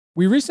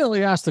We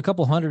recently asked a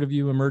couple hundred of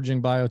you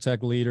emerging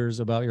biotech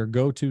leaders about your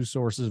go-to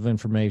sources of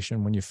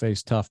information when you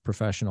face tough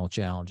professional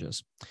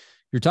challenges.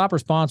 Your top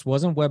response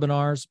wasn't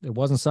webinars, it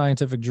wasn't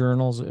scientific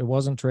journals, it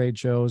wasn't trade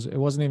shows, it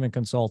wasn't even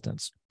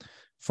consultants.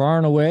 Far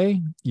and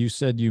away, you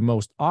said you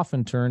most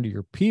often turn to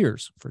your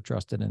peers for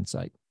trusted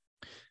insight.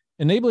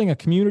 Enabling a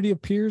community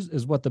of peers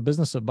is what the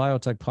Business of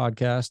Biotech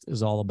podcast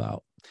is all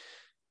about.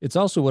 It's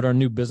also what our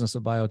new Business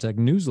of Biotech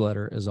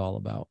newsletter is all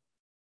about.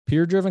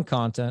 Peer-driven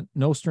content,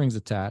 no strings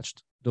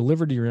attached,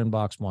 delivered to your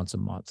inbox once a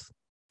month.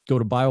 Go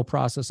to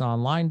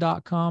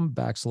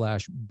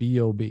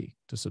bioprocessonline.com/BOB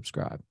to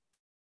subscribe.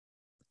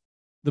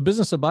 The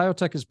Business of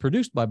Biotech is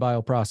produced by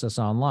Bioprocess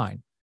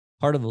Online,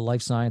 part of the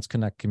Life Science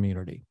Connect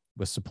community,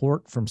 with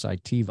support from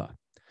Cytiva.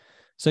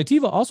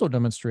 Cytiva also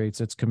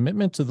demonstrates its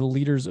commitment to the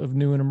leaders of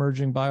new and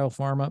emerging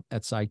biopharma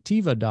at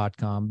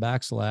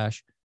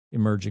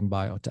cytiva.com/emerging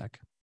biotech.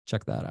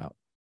 Check that out.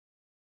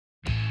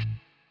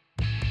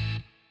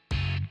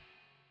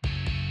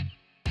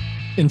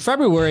 In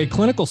February,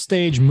 clinical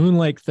stage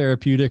MoonLake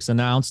Therapeutics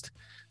announced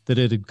that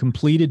it had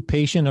completed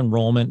patient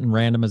enrollment and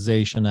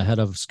randomization ahead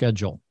of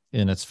schedule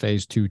in its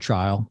phase 2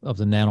 trial of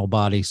the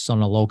nanobody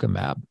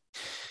sonelokimab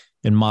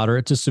in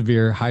moderate to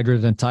severe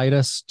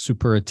hidradenitis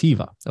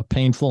suppurativa, a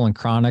painful and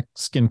chronic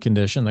skin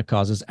condition that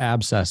causes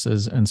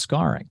abscesses and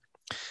scarring.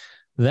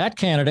 That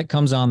candidate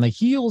comes on the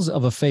heels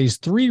of a phase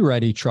 3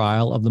 ready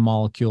trial of the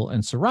molecule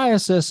in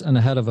psoriasis and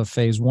ahead of a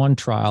phase 1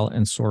 trial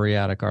in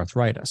psoriatic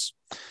arthritis.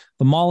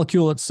 The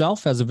molecule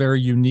itself has a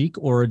very unique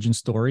origin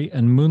story,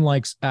 and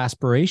MoonLake's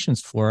aspirations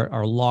for it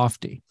are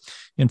lofty.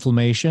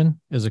 Inflammation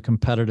is a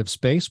competitive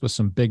space with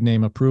some big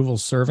name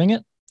approvals serving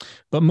it.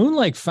 But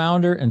MoonLake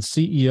founder and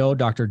CEO,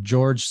 Dr.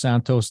 Jorge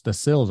Santos Da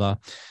Silva,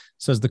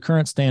 says the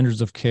current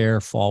standards of care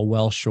fall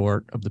well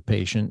short of the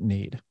patient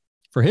need.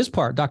 For his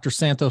part, Dr.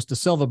 Santos Da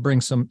Silva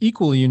brings some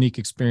equally unique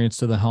experience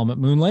to the helm at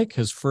MoonLake,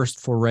 his first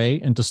foray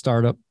into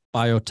startup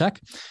biotech.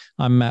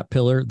 I'm Matt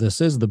Pillar.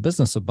 This is the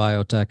Business of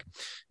Biotech,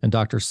 and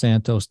Dr.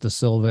 Santos Da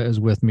Silva is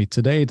with me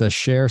today to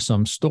share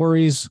some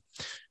stories.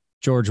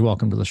 George,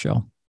 welcome to the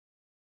show.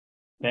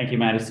 Thank you,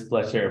 Matt. It's a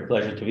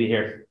pleasure to be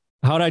here.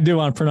 How'd I do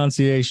on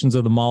pronunciations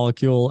of the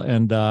molecule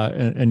and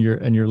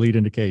your lead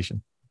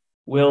indication?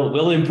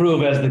 We'll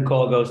improve as the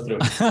call goes through.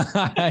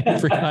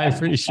 I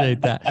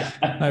appreciate that.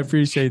 I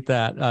appreciate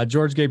that.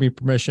 George gave me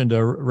permission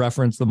to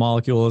reference the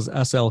molecule as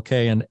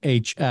SLK and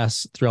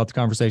HS throughout the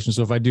conversation.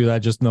 So if I do that,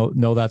 just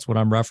know that's what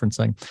I'm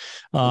referencing.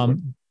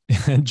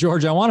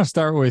 George, I want to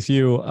start with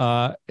you.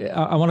 I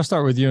want to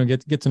start with you and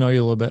get to know you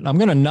a little bit. I'm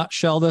going to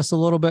nutshell this a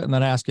little bit and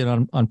then ask you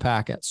to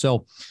unpack it.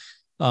 So,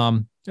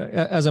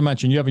 as I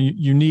mentioned, you have a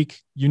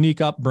unique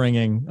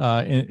upbringing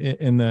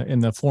in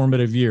the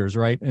formative years,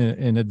 right?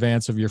 In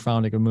advance of your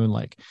founding of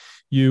MoonLake.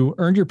 You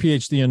earned your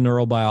Ph.D. in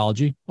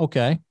neurobiology.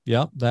 Okay,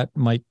 yeah, that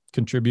might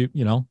contribute,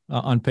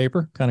 on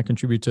paper, kind of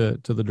contribute to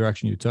the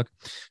direction you took.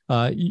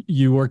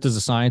 You worked as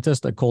a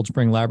scientist at Cold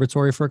Spring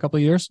Laboratory for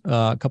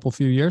a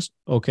few years.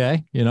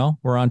 Okay,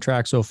 we're on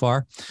track so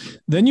far.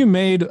 Then you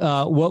made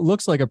what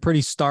looks like a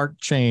pretty stark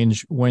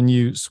change when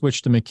you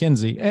switched to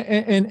McKinsey.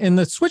 And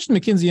the switch to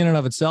McKinsey in and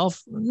of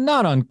itself,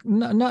 not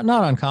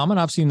uncommon.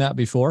 I've seen that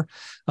before.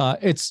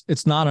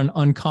 It's not an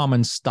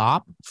uncommon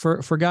stop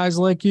for guys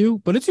like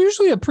you, but it's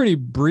usually a pretty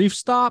brief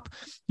stop.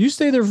 You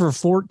stay there for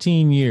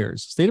 14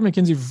 years. Stayed at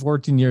McKinsey for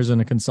 14 years in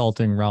a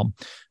consulting realm.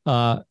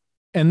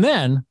 And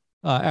then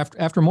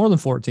after more than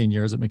 14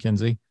 years at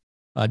McKinsey,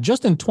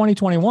 just in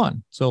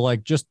 2021, so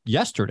like just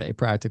yesterday,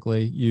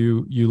 practically,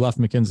 you left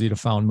McKinsey to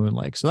found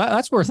MoonLake. So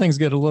that's where things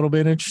get a little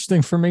bit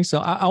interesting for me. So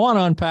I want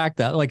to unpack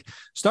that. Like,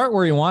 start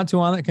where you want to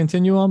on that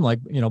continuum, like,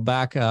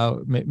 back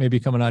maybe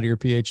coming out of your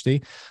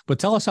PhD, but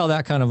tell us how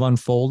that kind of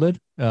unfolded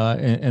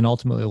and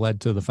ultimately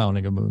led to the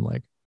founding of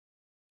MoonLake.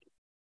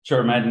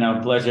 Sure, Matt.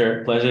 No,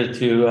 pleasure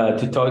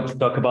to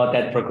talk about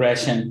that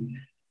progression.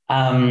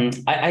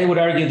 I would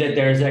argue that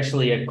there's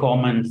actually a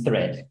common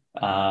thread.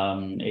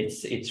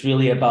 It's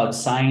really about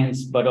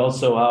science, but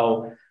also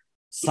how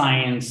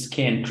science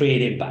can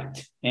create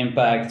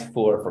impact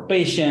for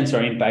patients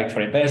or impact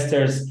for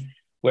investors,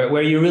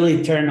 where you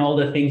really turn all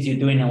the things you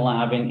do in a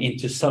lab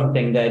into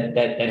something that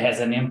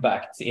has an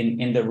impact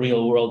in the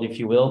real world, if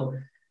you will.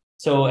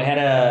 So I had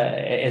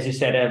as you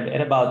said,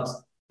 at about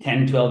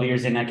 10, 12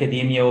 years in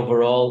academia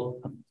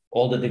overall,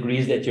 all the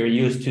degrees that you're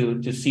used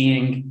to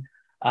seeing.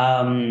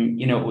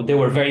 They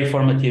were very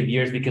formative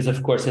years because,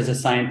 of course, as a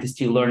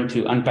scientist, you learn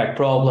to unpack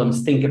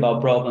problems, think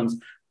about problems,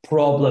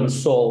 problem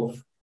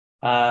solve,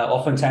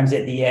 oftentimes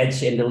at the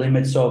edge and the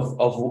limits of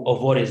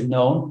what is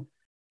known.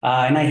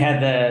 And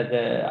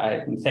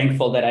I'm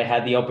thankful that I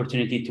had the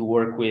opportunity to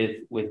work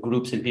with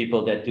groups and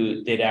people that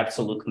did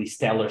absolutely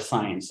stellar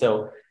science.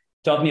 So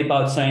taught me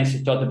about science,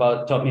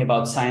 taught me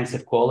about science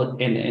of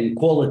quality and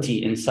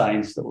quality in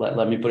science.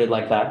 Let me put it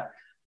like that.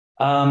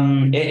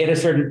 At a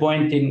certain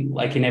point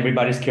in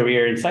everybody's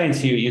career in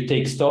science, you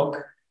take stock.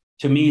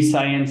 To me,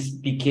 science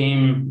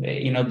became,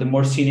 the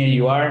more senior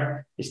you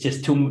are, it's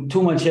just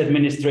too much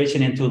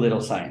administration and too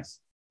little science.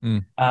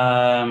 Mm.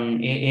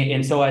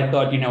 And so I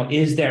thought,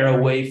 is there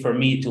a way for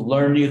me to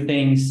learn new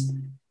things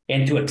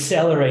and to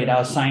accelerate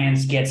how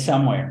science gets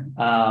somewhere?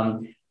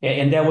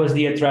 And that was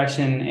the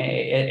attraction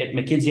at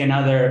McKinsey.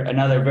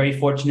 Another very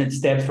fortunate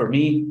step for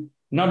me,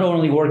 not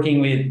only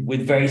working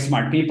with very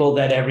smart people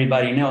that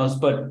everybody knows,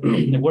 but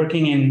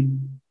working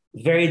in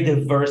very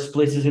diverse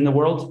places in the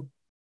world,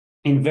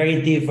 in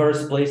very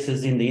diverse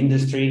places in the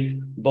industry,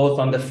 both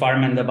on the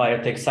pharma and the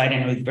biotech side,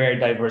 and with very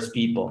diverse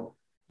people.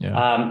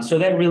 Yeah. So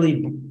that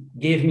really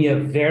gave me a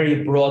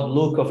very broad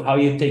look of how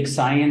you take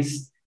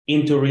science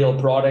into real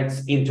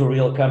products, into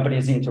real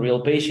companies, into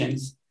real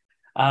patients.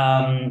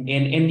 And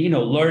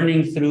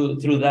learning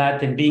through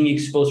that and being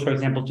exposed, for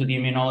example, to the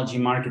immunology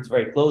markets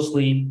very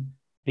closely,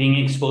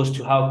 being exposed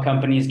to how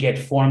companies get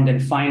formed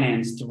and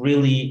financed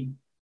really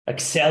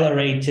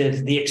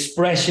accelerated the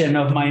expression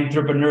of my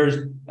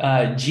entrepreneur's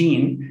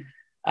gene.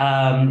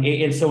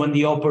 And so when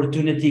the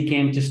opportunity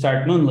came to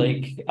start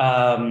MoonLake,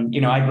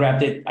 I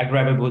grabbed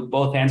it with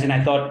both hands, and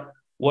I thought,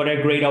 what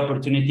a great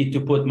opportunity to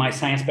put my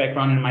science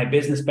background and my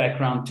business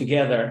background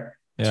together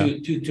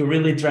to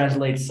really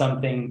translate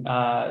something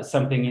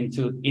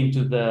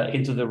into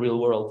the real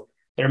world.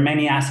 There are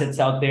many assets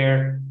out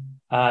there.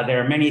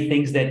 There are many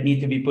things that need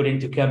to be put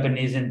into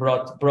companies and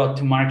brought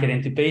to market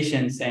into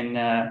patients. And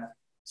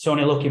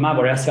sonelokimab,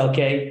 or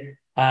SLK,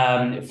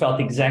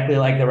 felt exactly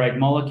like the right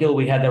molecule.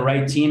 We had the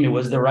right team. It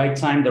was the right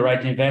time, the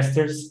right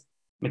investors.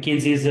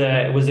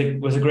 McKinsey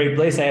was a great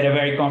place. I had a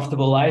very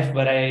comfortable life,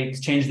 but I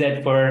exchanged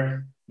that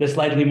for the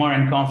slightly more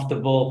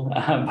uncomfortable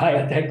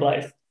biotech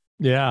life.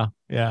 Yeah,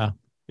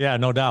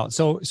 no doubt.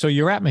 So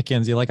you're at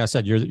McKinsey, like I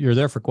said, you're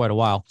there for quite a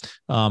while.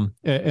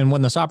 And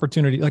when this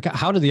opportunity, like,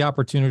 how did the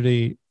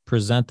opportunity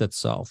present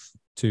itself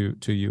to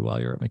you while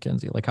you're at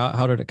McKinsey? Like,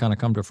 how did it kind of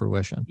come to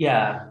fruition?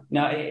 Yeah.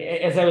 Now,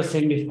 as I was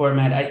saying before,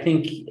 Matt, I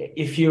think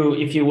if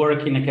you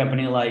work in a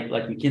company like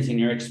McKinsey, and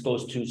you're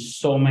exposed to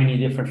so many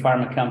different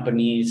pharma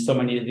companies, so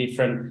many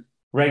different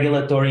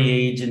regulatory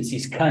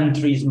agencies,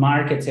 countries,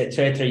 markets,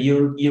 etc.,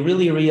 you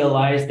really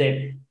realize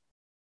that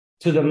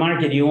to the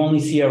market, you only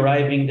see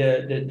arriving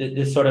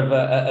the sort of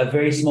a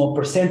very small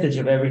percentage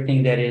of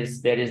everything that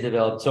is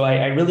developed. So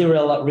I really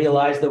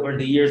realized over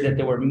the years that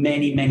there were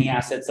many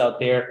assets out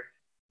there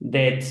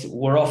that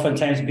were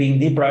oftentimes being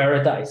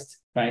deprioritized,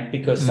 right?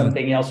 Because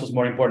something else was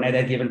more important at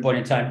that given point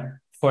in time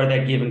for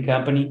that given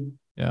company.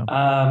 Yeah.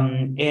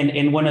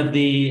 And one of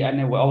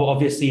and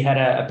obviously had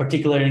a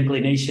particular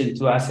inclination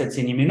to assets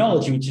in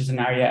immunology, which is an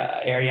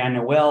area I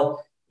know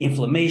well.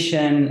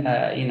 Inflammation,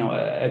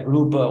 a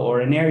group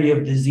or an area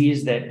of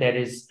disease that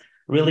is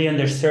really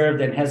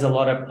underserved and has a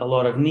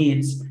lot of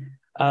needs.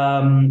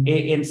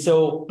 And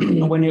so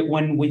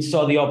when we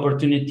saw the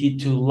opportunity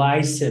to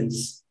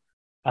license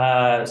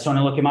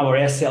sonelokimab, or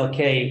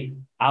SLK,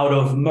 out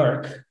of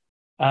Merck,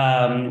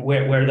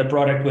 where the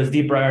product was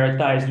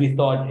deprioritized, we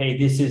thought, hey,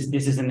 this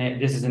is an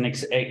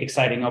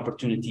exciting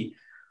opportunity.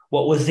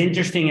 What was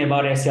interesting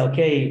about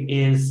SLK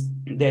is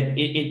that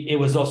it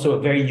was also a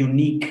very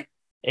unique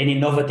and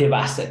innovative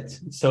asset.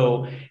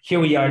 So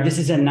here we are. This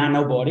is a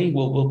nanobody.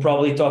 We'll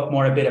probably talk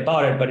more a bit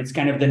about it, but it's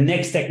kind of the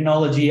next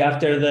technology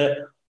after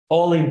the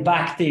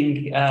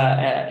all-impacting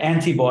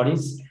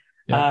antibodies.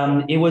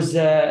 Yeah.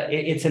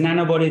 It's a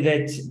nanobody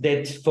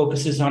that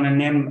focuses on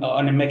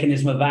a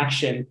mechanism of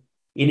action,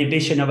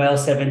 inhibition of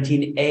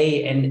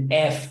IL-17A and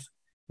F,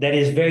 that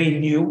is very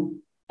new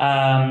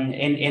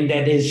and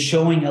that is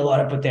showing a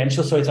lot of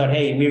potential. So I thought,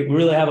 hey, we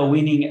really have a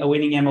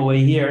winning MOA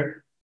here.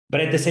 But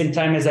at the same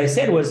time, as I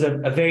said, was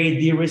a very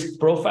de-risked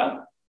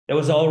profile. There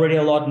was already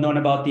a lot known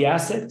about the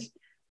asset.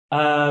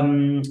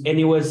 And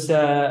it was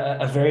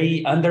a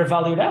very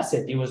undervalued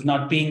asset. It was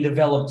not being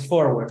developed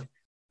forward.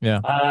 Yeah.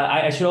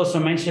 I should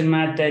also mention,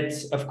 Matt, that,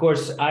 of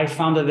course, I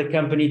founded the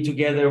company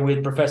together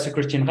with Professor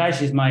Christian Reich.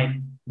 He's my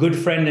good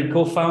friend and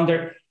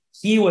co-founder.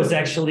 He was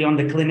actually on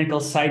the clinical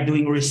side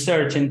doing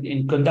research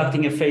and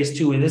conducting a phase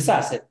 2 with this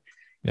asset.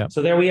 Yeah.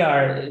 So there we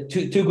are,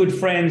 two good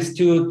friends,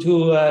 two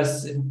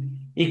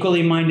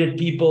equally minded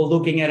people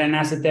looking at an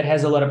asset that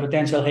has a lot of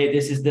potential. Hey,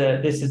 this is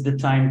the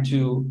time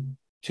to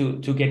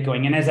get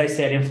going. And as I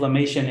said,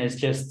 inflammation is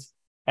just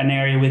an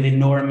area with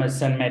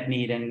enormous unmet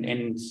need,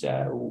 and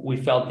we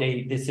felt,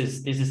 hey, this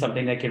is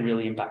something that can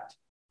really impact.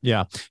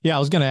 Yeah. I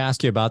was going to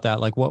ask you about that.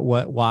 Like,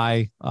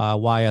 why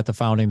at the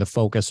founding the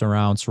focus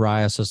around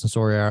psoriasis and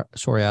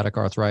psoriatic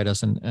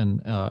arthritis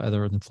and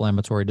other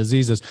inflammatory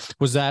diseases?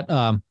 Was that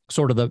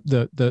sort of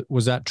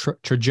was that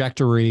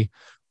trajectory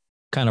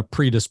kind of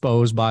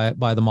predisposed by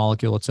the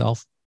molecule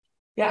itself?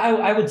 Yeah,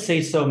 I would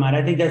say so, Matt.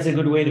 I think that's a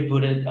good way to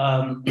put it.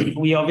 I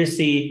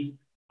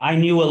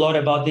knew a lot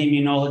about the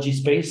immunology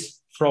space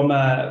from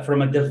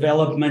a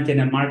development and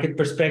a market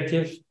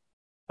perspective.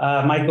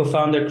 My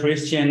co-founder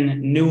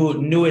Christian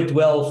knew it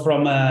well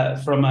from a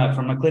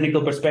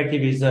clinical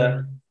perspective. He's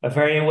a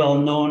very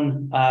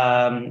well-known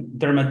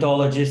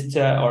dermatologist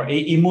or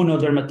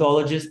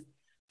immunodermatologist.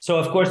 So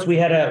of course we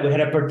had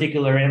a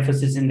particular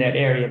emphasis in that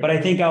area. But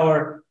I think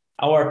our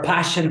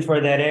passion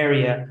for that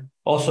area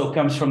also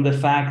comes from the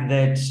fact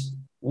that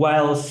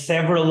while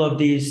several of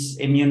these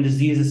immune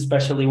diseases,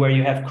 especially where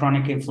you have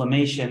chronic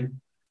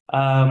inflammation,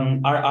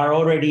 are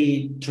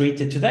already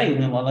treated today.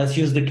 Well, let's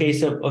use the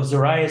case of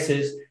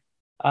psoriasis.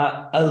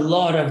 A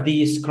lot of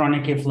these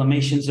chronic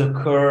inflammations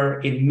occur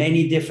in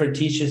many different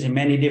tissues, in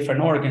many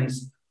different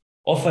organs,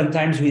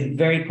 oftentimes with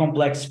very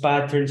complex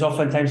patterns,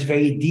 oftentimes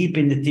very deep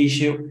in the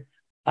tissue.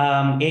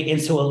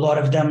 And so a lot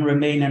of them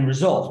remain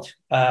unresolved,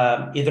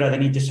 either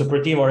adenitis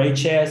suppurativa or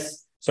HS,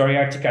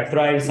 psoriatic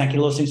arthritis,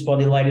 ankylosing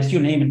spondylitis, you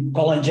name it,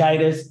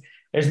 cholangitis.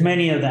 There's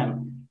many of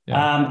them.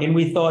 Yeah. And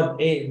we thought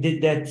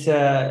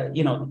that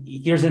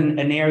here's an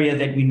area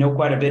that we know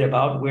quite a bit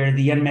about, where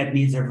the unmet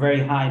needs are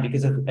very high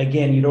because,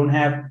 again, you don't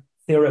have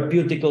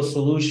therapeutical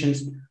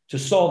solutions to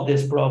solve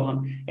this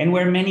problem. And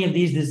where many of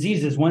these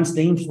diseases, once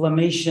the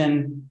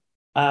inflammation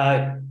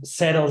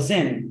settles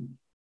in,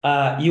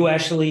 you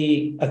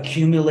actually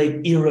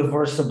accumulate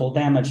irreversible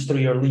damage through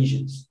your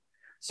lesions.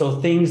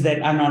 So things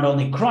that are not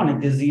only chronic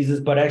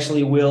diseases, but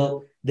actually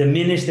will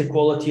diminish the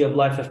quality of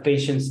life of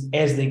patients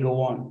as they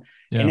go on.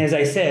 Yeah. And as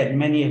I said,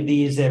 many of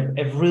these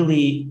have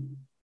really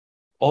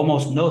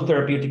almost no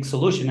therapeutic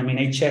solution. I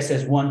mean, HS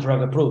has one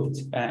drug approved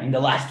in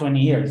the last 20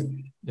 years.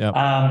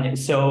 Yeah.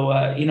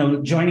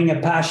 Joining a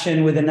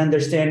passion with an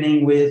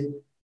understanding,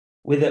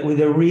 with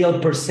a real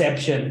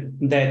perception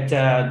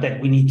that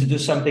we need to do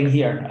something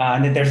here,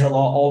 and that there's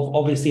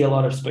obviously a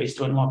lot of space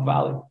to unlock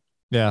value.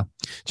 Yeah.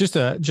 Just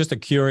a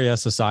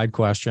curious aside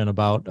question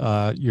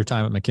about your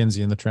time at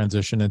McKinsey and the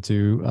transition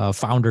into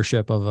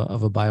foundership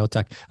of a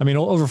biotech. I mean,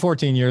 over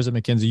 14 years at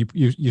McKinsey,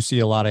 you see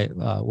a lot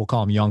of, we'll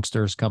call them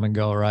youngsters come and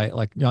go, right?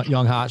 Like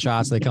young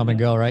hotshots, they come and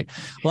go, right?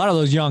 A lot of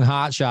those young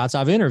hotshots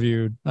I've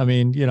interviewed. I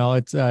mean,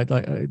 it's like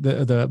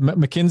the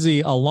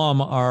McKinsey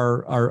alum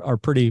are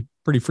pretty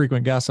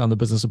frequent guests on the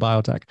Business of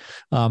Biotech.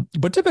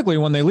 But typically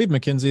when they leave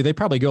McKinsey, they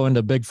probably go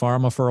into big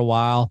pharma for a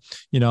while,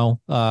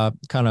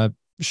 kind of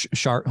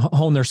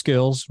hone their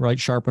skills, right?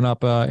 Sharpen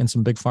up in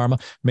some big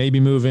pharma, maybe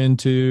move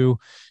into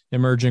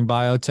emerging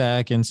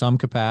biotech in some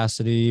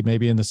capacity,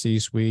 maybe in the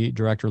C-suite,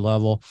 director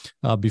level,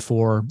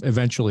 before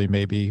eventually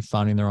maybe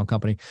founding their own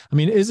company. I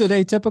mean, is it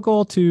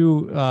atypical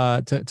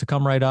to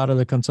come right out of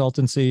the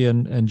consultancy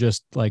and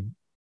just like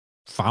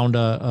found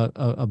a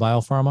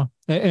biopharma,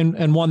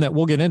 and one that,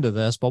 we'll get into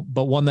this, but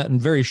one that in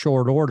very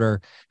short order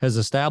has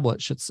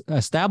established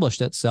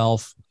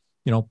itself,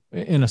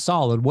 in a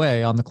solid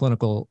way on the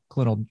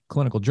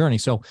clinical journey.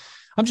 So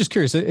I'm just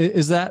curious,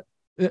 is that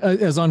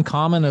as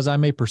uncommon as I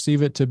may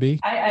perceive it to be?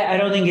 I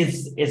don't think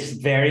it's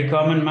very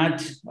common,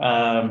 Matt.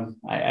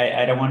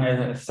 I don't want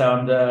to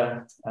sound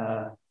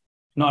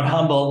not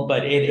humble,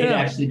 but it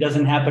actually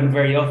doesn't happen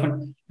very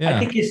often. Yeah. I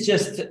think it's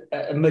just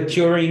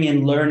maturing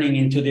and learning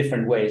in two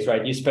different ways,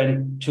 right? You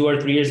spend 2 or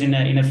 3 years in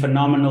a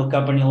phenomenal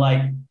company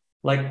like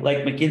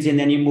McKinsey, and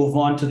then you move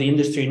on to the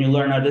industry and you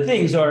learn other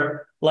things.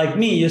 Or like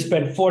me, you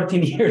spend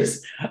 14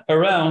 years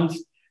around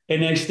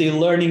and actually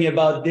learning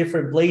about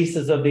different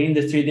places of the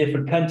industry,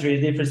 different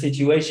countries, different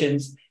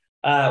situations,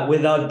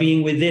 without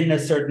being within a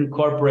certain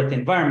corporate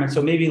environment.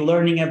 So maybe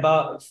learning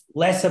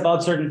less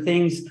about certain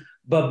things,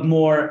 but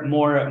more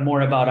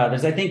about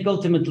others. I think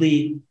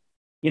ultimately,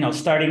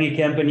 starting a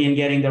company and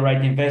getting the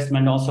right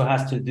investment also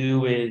has to do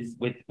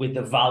with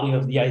the value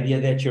of the idea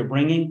that you're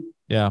bringing.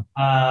 Yeah.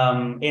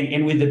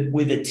 And with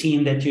the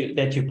team that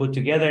you put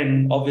together,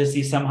 and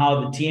obviously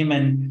somehow the team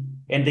and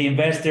the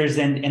investors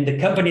and the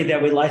company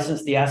that we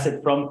licensed the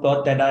asset from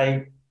thought that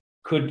I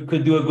could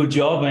do a good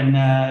job, and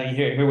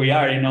here we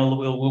are.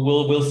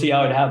 We'll see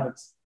how it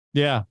happens.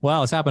 Yeah,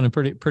 well, it's happening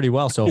pretty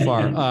well so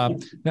far.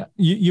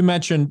 You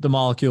mentioned the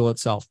molecule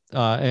itself,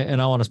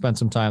 and I want to spend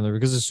some time there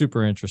because it's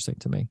super interesting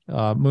to me.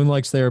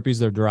 MoonLake's therapies,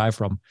 they're derived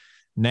from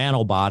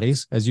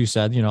nanobodies, as you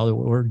said.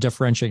 We're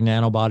differentiating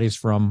nanobodies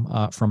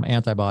from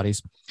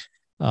antibodies.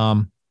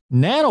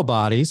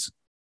 Nanobodies,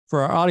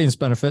 for our audience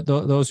benefit,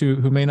 those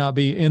who may not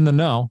be in the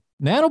know,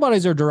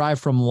 nanobodies are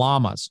derived from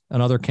llamas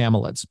and other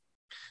camelids,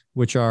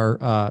 which are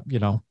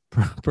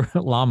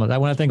llamas.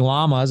 When I think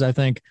llamas, I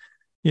think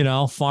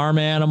farm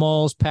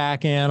animals,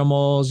 pack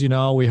animals.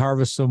 We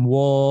harvest some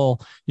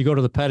wool. You go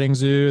to the petting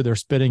zoo, they're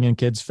spitting in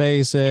kids'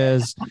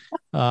 faces.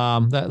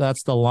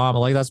 That's the llama.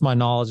 Like, that's my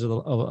knowledge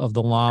of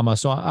the llama.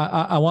 So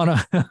I want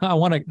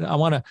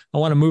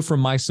to move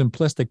from my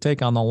simplistic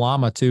take on the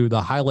llama to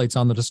the highlights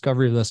on the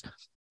discovery of this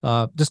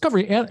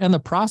discovery and the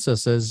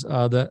processes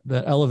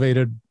that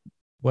elevated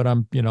what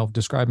I'm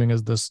describing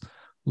as this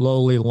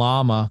lowly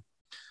llama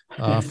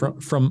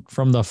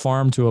from the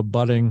farm to a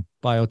budding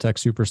biotech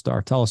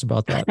superstar. Tell us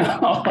about that.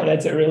 Oh,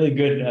 that's a really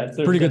good,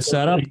 pretty good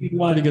setup.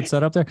 Pretty good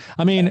setup there.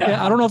 I mean,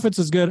 I don't know if it's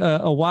as good.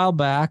 A while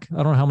back, I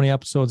don't know how many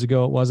episodes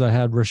ago it was, I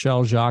had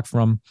Rochelle Jacques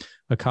from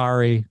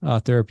Akari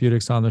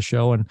Therapeutics on the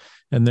show, and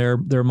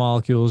their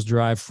molecules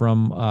derived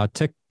from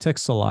tick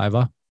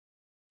saliva.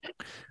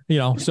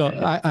 So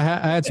I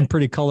had some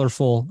pretty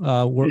colorful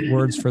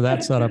words for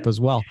that setup as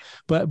well.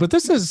 But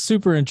this is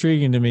super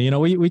intriguing to me.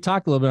 We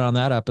talked a little bit on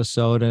that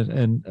episode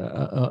and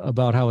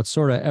about how it's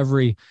sort of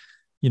every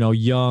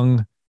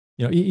young,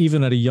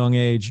 even at a young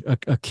age,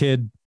 a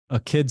kid a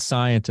kid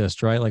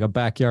scientist, right? Like a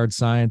backyard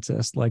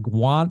scientist, like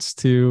wants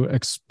to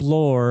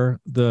explore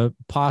the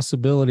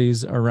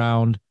possibilities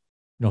around,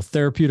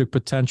 therapeutic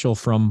potential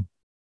from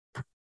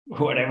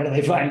whatever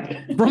they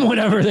find. From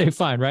whatever they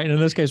find, right? And in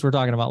this case, we're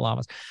talking about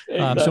llamas.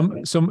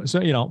 Exactly. So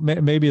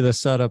maybe the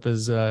setup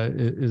is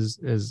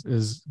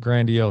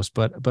grandiose,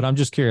 but I'm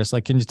just curious.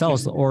 Like, can you tell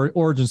us the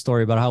origin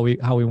story about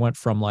how we went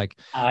from like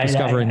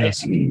discovering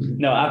this?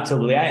 No,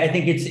 absolutely. I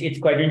think it's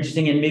quite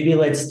interesting, and maybe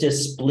let's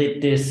just split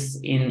this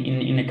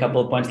in a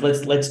couple of points.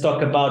 Let's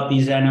talk about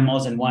these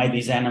animals and why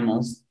these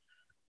animals,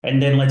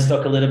 and then let's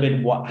talk a little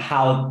bit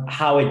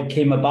how it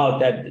came about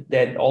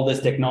that all this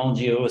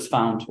technology was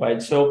found,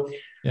 right? So.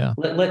 Yeah.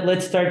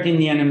 Let's start in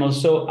the animals.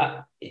 So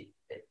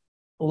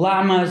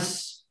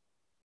llamas,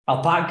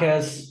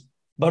 alpacas,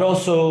 but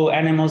also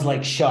animals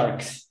like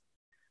sharks.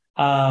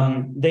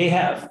 They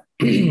have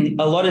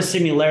a lot of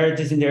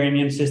similarities in their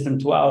immune system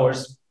to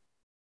ours,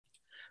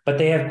 but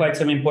they have quite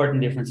some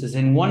important differences.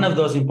 And one of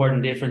those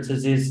important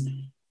differences is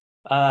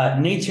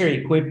nature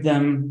equipped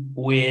them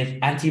with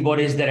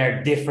antibodies that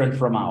are different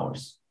from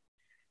ours.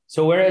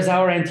 So whereas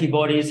our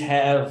antibodies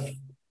have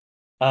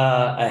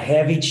a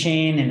heavy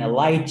chain and a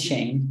light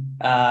chain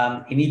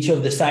in each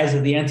of the size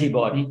of the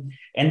antibody,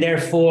 and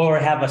therefore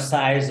have a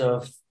size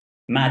of,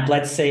 Matt,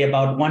 let's say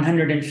about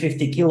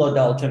 150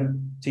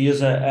 kilodalton, to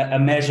use a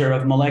measure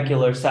of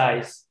molecular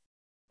size.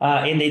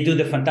 And they do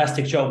the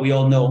fantastic job. We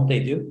all know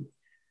they do.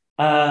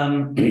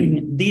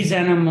 These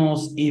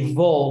animals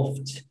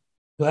evolved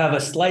to have a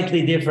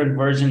slightly different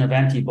version of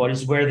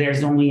antibodies where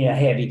there's only a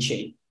heavy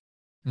chain.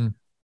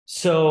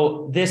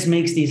 So this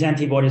makes these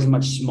antibodies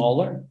much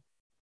smaller.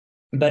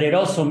 But it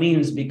also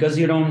means because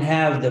you don't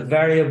have the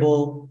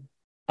variable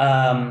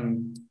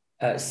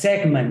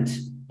segment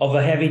of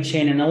a heavy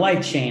chain and a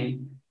light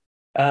chain,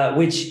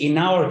 which in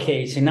our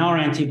case, in our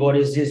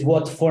antibodies, is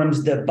what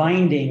forms the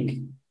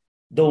binding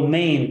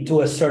domain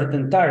to a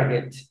certain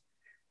target.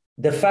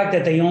 The fact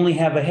that they only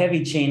have a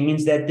heavy chain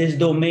means that this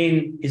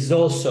domain is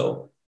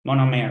also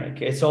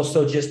monomeric. It's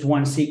also just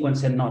one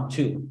sequence and not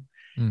two.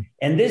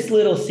 And this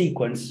little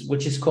sequence,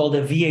 which is called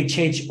a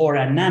VHH or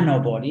a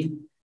nanobody,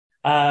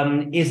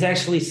 is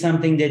actually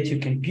something that you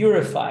can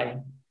purify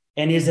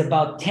and is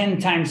about 10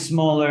 times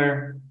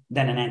smaller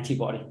than an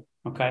antibody,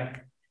 okay?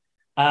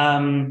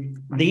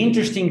 The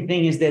interesting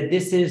thing is that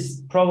this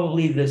is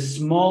probably the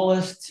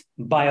smallest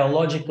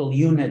biological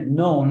unit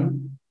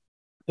known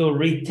to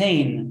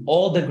retain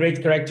all the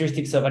great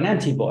characteristics of an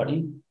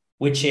antibody,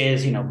 which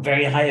is,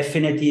 very high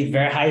affinity,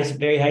 very high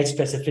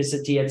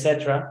specificity,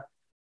 etc.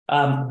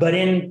 But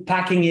in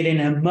packing it in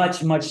a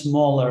much, much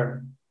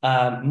smaller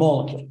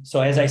molecule.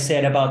 So as I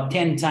said, about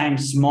 10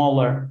 times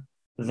smaller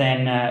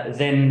than an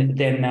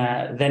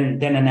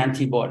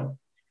antibody.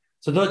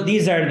 So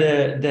these are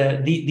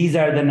these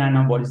are the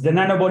nanobodies. The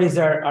nanobodies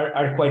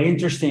are quite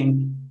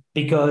interesting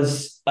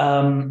because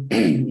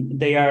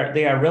they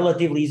are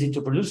relatively easy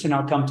to produce, and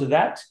I'll come to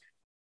that.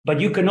 But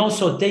you can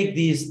also take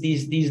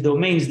these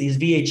domains, these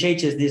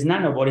VHHs, these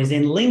nanobodies,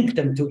 and link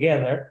them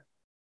together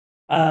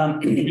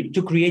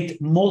to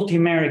create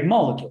multimeric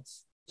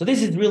molecules. So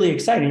this is really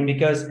exciting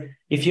because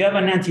if you have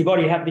an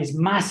antibody, you have this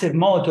massive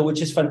molecule,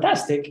 which is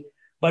fantastic,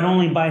 but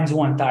only binds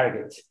one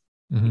target.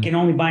 It can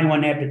only bind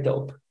one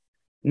epitope.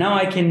 Now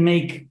I can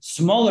make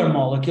smaller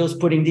molecules,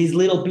 putting these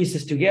little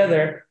pieces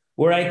together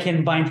where I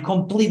can bind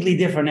completely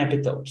different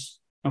epitopes,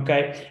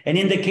 okay? And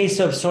in the case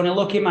of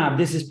sonelokimab,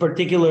 this is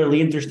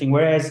particularly interesting,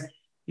 whereas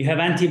you have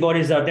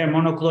antibodies out there,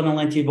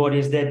 monoclonal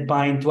antibodies that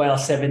bind to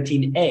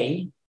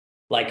IL-17A,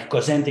 like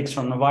Cosentyx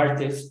from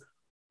Novartis,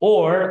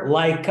 or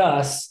like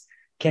us,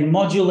 can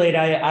modulate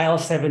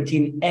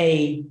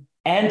IL-17A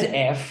and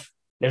F.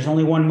 There's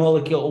only one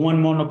molecule,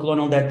 one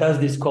monoclonal that does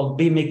this called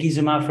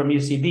bimekizumab from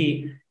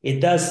UCB. It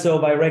does so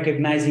by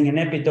recognizing an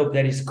epitope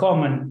that is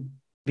common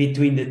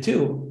between the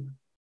two.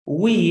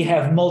 We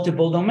have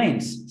multiple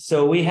domains.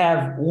 So we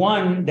have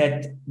one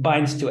that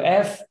binds to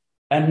F,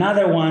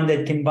 another one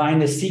that can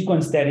bind a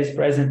sequence that is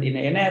present in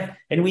A and F,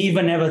 and we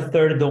even have a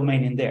third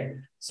domain in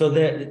there. So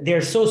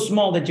they're so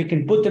small that you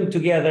can put them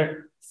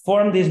together,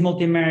 form these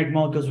multimeric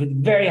molecules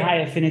with very high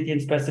affinity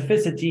and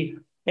specificity.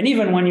 And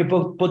even when you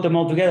put them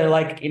all together,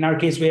 like in our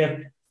case, we have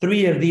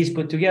 3 of these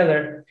put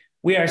together,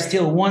 we are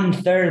still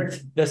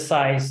 1/3 the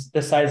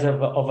size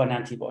of an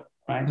antibody,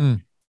 right? Yeah.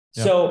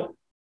 So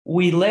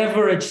we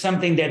leverage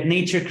something that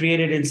nature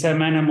created in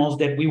some animals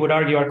that we would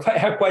argue are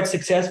quite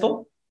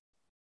successful.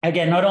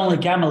 Again, not only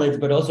camelids,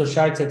 but also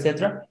sharks,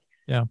 etc.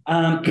 Yeah.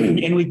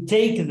 And we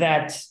take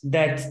that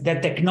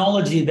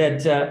technology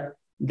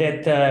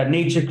that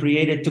nature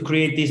created to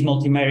create these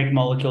multimeric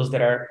molecules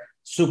that are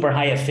super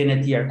high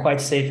affinity, are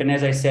quite safe, and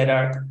as I said,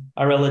 are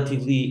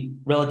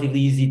relatively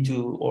easy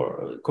to,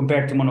 or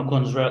compared to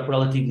monoclonals,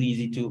 relatively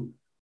easy to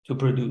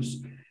produce.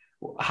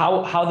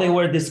 How they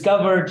were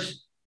discovered,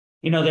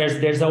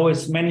 there's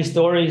always many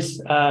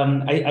stories.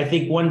 I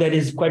think one that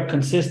is quite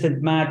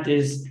consistent, Matt,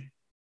 is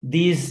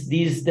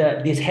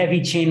these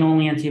heavy chain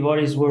only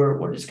antibodies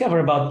were discovered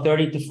about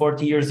 30 to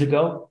 40 years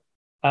ago.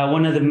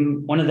 one of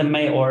the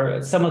main,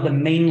 or some of the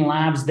main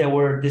labs that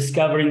were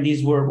discovering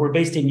these were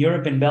based in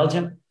Europe and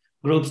Belgium.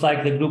 Groups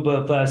like the group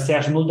of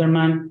Serge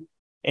Mulderman,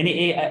 and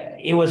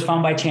it was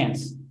found by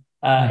chance.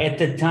 At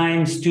the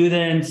time,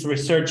 students,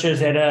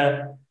 researchers had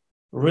a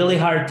really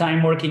hard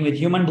time working with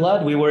human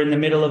blood. We were in the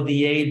middle of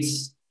the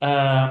AIDS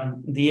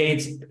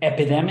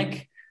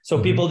epidemic, so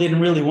people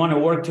didn't really want to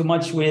work too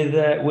much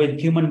with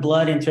human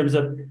blood in terms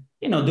of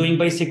doing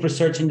basic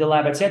research in the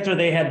lab, etc.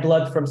 They had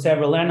blood from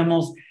several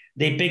animals.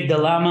 They picked the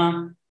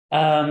llama,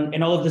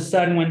 and all of a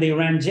sudden, when they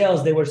ran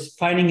gels, they were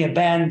finding a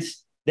band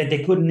that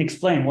they couldn't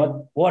explain.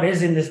 What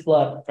is in this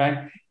blood,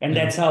 right? And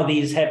that's how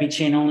these heavy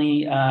chain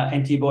only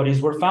antibodies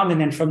were found.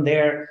 And then from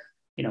there,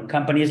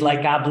 companies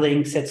like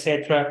Ablinks,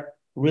 etc.,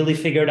 really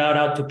figured out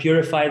how to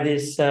purify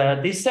these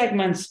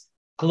segments,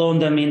 clone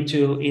them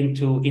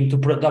into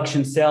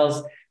production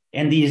cells.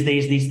 And these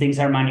days, these things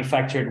are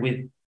manufactured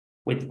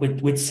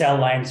with cell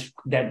lines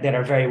that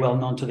are very well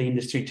known to the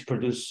industry to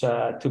produce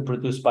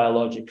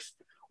biologics.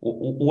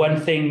 One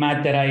thing,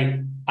 Matt, that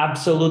I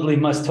absolutely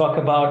must talk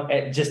about,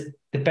 just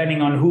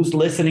depending on who's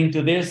listening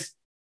to this,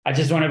 I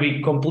just want to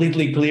be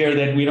completely clear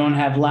that we don't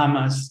have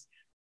llamas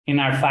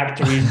in our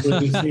factories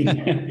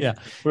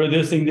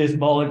producing this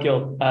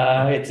molecule.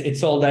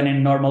 It's all done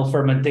in normal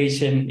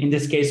fermentation, in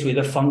this case with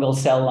a fungal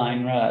cell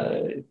line,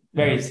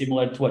 very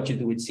similar to what you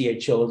do with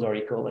CHOs or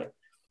E. coli.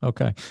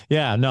 Okay.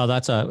 Yeah, no,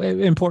 that's a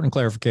important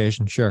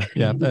clarification. Sure.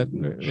 Yeah.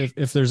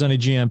 If there's any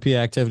GMP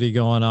activity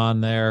going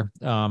on there,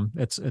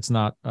 it's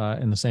not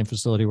in the same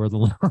facility where the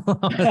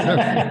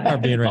are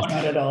being raised.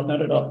 No,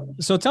 not at all.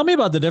 So tell me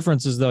about the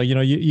differences, though.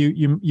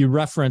 You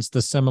referenced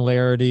the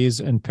similarities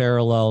and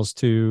parallels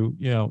to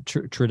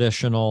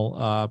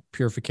traditional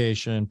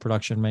purification,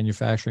 production,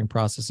 manufacturing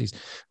processes.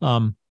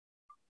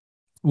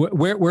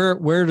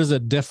 Where does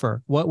it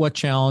differ? What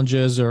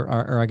challenges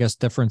or I guess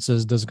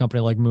differences does a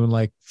company like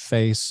MoonLake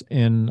face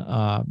in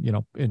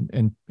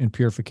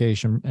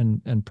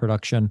purification and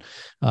production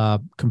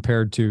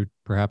compared to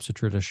perhaps a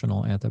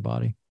traditional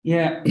antibody?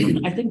 Yeah,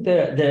 I think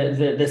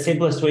the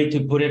simplest way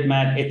to put it,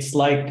 Matt, it's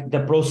like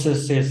the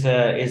process is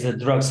a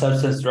drug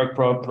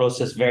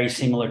process very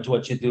similar to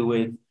what you do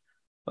with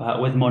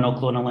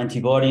monoclonal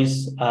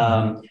antibodies.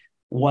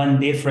 One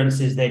difference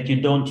is that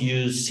you don't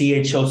use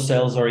CHO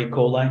cells or E.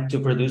 coli to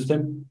produce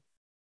them.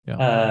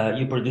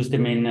 You produce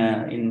them in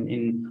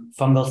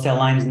fungal cell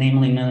lines,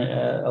 namely in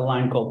a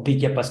line called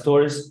Pichia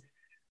pastoris.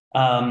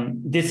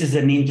 This is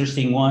an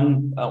interesting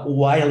one.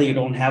 While you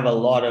don't have a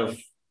lot of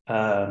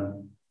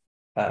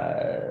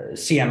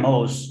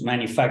CMOs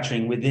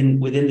manufacturing within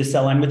the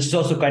cell line, which is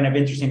also kind of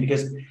interesting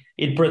because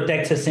it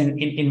protects us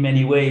in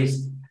many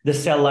ways. The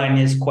cell line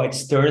is quite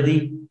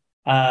sturdy.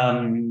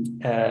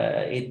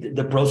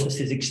 The process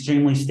is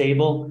extremely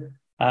stable.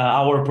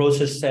 Our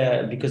process,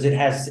 because it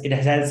has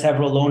had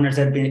several owners,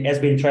 has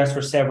been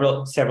transferred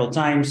several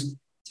times.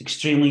 It's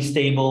extremely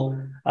stable.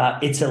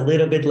 It's a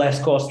little bit less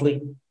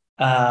costly,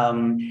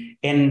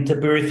 and the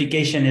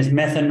purification is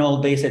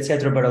methanol based,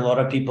 etc. But a lot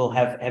of people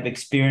have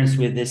experience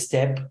with this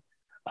step.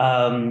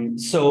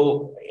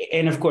 So,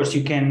 and of course,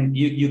 you can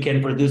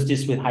produce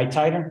this with high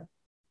titer.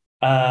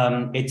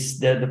 It's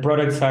the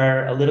products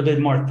are a little bit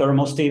more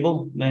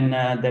thermostable than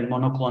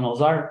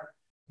monoclonals are.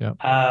 Yeah.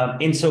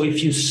 And so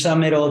if you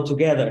sum it all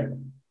together,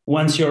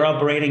 once you're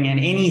operating in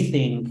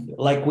anything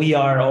like we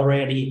are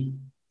already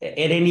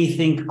at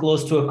anything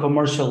close to a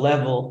commercial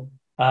level,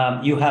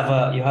 you have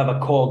a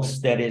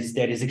COGS that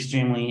is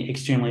extremely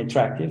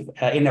attractive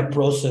in a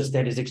process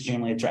that is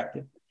extremely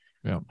attractive.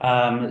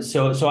 Yeah.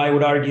 So I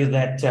would argue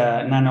that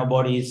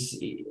nanobodies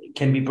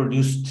can be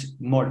produced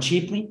more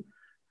cheaply,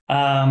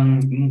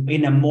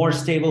 in a more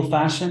stable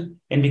fashion.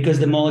 And because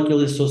the molecule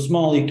is so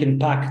small, you can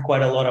pack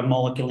quite a lot of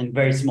molecule in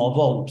very small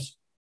volumes.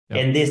 Yep.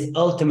 And this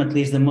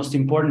ultimately is the most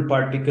important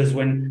part, because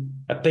when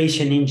a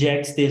patient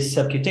injects this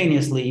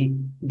subcutaneously,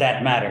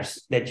 that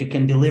matters, that you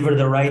can deliver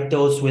the right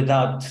dose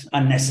without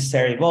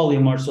unnecessary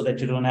volume, or so that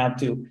you don't have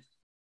to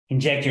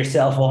inject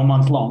yourself all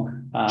month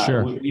long.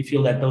 Sure. We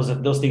feel that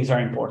those things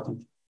are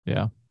important.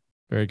 Yeah,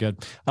 very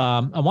good.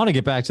 I want to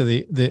get back to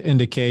the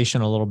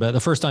indication a little bit. The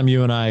first time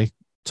you and I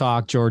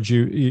talked, George,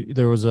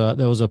 there was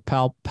a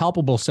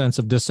palpable sense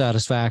of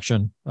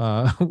dissatisfaction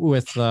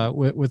with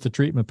the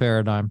treatment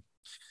paradigm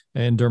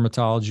in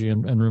dermatology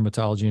and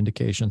rheumatology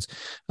indications.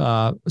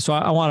 So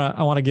I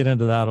want to get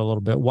into that a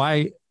little bit.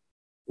 Why?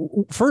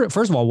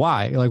 First of all,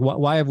 why? Like,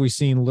 why have we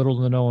seen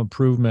little to no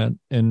improvement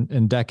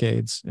in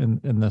decades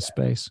in this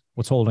space?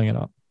 What's holding it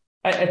up?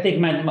 I think,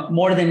 Matt,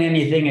 more than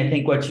anything, I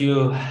think what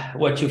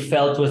you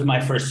felt was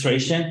my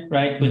frustration,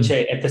 right? Which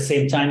at the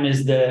same time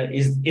is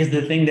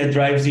the thing that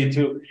drives you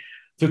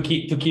to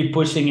keep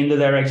pushing in the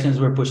directions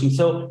we're pushing.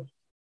 So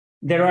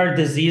there are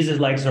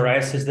diseases like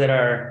psoriasis that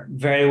are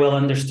very well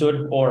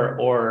understood,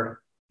 or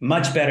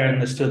much better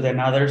understood than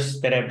others,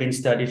 that have been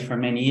studied for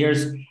many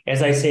years.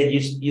 As I said,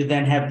 you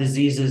then have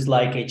diseases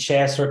like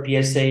HS or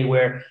PSA,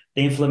 where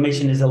the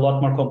inflammation is a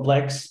lot more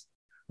complex,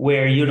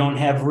 where you don't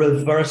have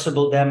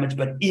reversible damage,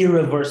 but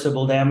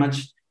irreversible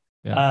damage.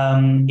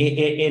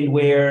 and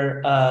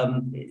where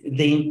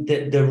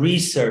the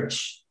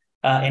research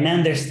and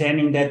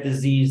understanding that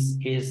disease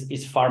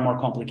is far more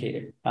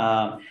complicated.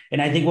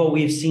 And I think what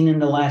we've seen in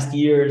the last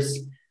years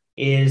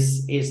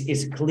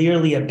is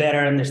clearly a better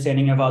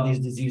understanding of how these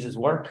diseases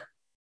work.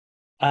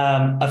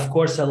 Of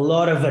course, a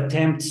lot of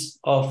attempts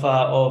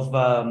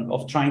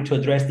of trying to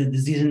address the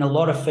disease and a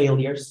lot of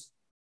failures.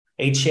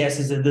 HS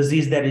is a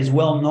disease that is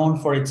well known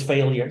for its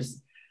failures.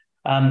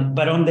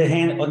 But on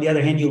the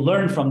other hand, you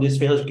learn from these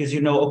failures because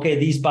okay,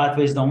 these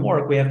pathways don't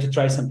work. We have to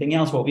try something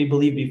else. What we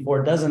believe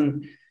before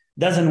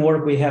doesn't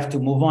work. We have to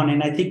move on.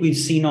 And I think we've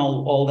seen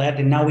all that,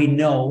 and now we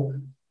know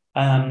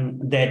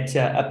that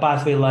a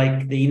pathway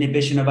like the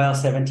inhibition of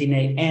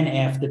IL-17A and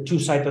F, the two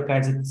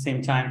cytokines at the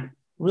same time,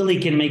 really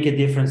can make a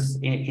difference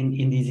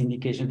in these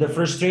indications. The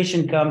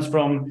frustration comes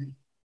from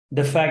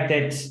the fact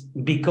that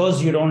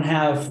because you don't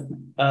have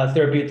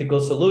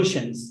therapeutical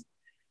solutions,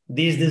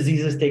 these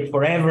diseases take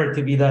forever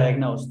to be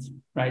diagnosed,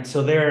 right?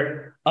 So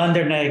they're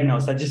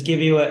underdiagnosed. I'll just give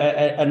you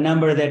a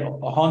number that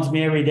haunts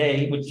me every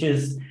day, which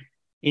is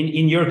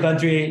in your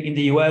country, in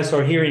the US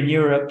or here in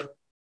Europe,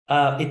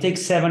 it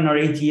takes 7 or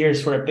 8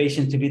 years for a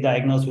patient to be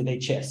diagnosed with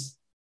HS,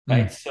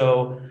 right?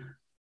 So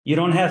you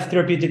don't have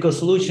therapeutical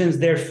solutions,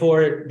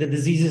 therefore the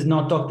disease is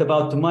not talked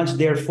about too much,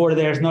 therefore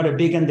there's not a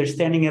big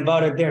understanding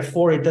about it,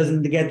 therefore it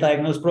doesn't get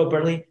diagnosed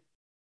properly,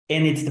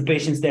 and it's the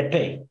patients that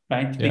pay,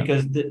 right? Yeah.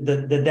 Because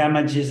the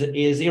damage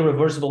is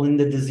irreversible and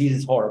the disease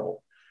is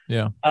horrible.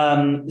 Yeah.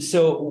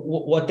 So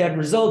what that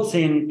results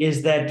in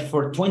is that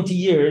for 20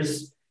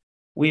 years,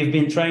 we've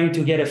been trying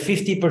to get a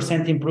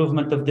 50%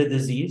 improvement of the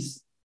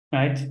disease,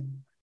 right?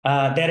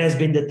 That has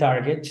been the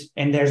target,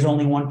 and there's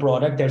only one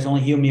product. There's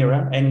only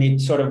Humira, and it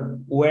sort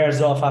of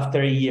wears off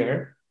after a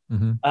year.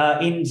 In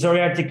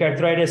psoriatic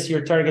arthritis,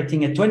 you're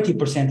targeting a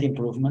 20%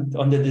 improvement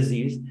on the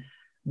disease.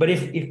 But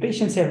if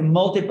patients have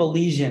multiple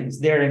lesions,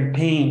 they're in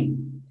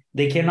pain,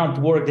 they cannot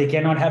work, they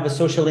cannot have a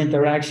social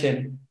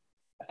interaction,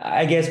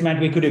 I guess, Matt,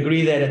 we could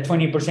agree that a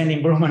 20%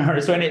 improvement or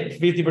a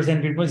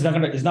 50%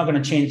 improvement is not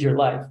going to change your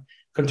life.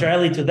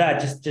 Contrarily to that,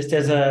 just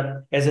as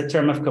a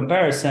term of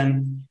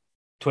comparison,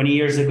 20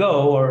 years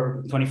ago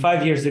or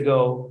 25 years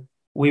ago,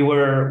 we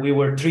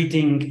were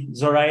treating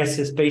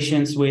psoriasis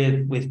patients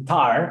with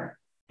tar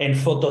and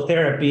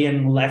phototherapy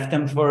and left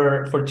them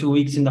for 2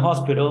 weeks in the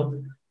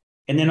hospital.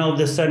 And then all of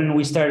a sudden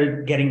we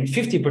started getting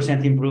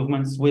 50%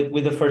 improvements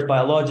with the first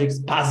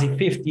biologics, PASI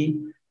 50.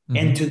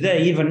 And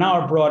today, even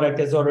our product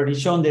has already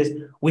shown this,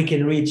 we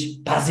can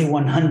reach PASI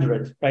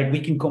 100, right?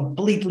 We can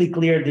completely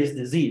clear this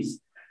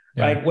disease,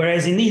 right?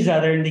 Whereas in these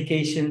other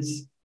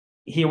indications,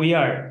 here we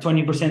are,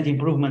 20%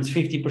 improvements,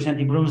 50%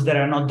 improvements that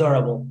are not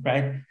durable,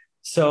 right?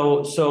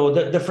 So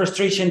the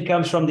frustration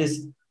comes from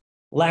this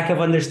lack of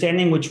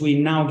understanding, which we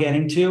now get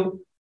into,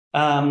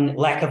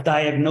 lack of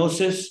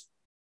diagnosis,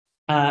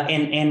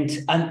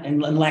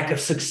 and lack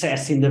of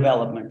success in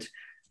development.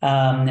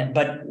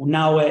 But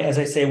now, as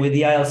I say, with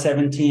the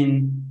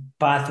IL-17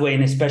 pathway,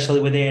 and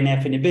especially with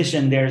ANF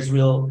inhibition, there's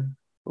real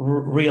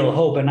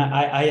hope. And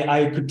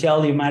I could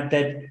tell you, Matt,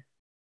 that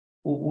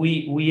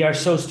we are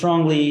so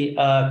strongly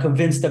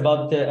convinced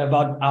about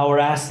our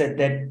asset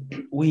that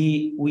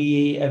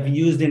we have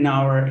used in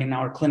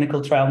our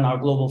clinical trial, in our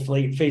global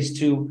phase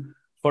 2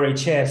 for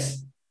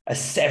HS, a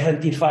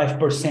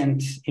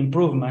 75%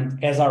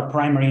 improvement as our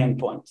primary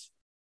endpoint,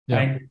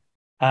 right?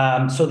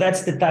 So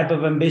that's the type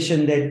of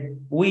ambition that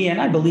we, and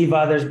I believe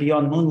others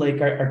beyond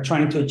MoonLake, are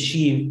trying to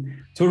achieve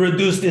to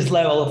reduce this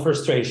level of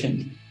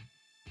frustration.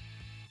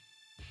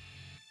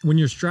 When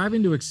you're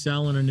striving to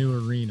excel in a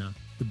new arena,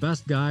 the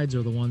best guides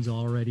are the ones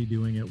already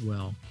doing it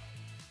well.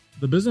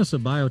 The Business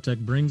of Biotech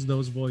brings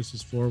those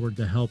voices forward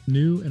to help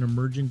new and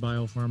emerging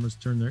biopharmas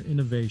turn their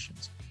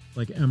innovations,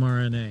 like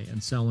mRNA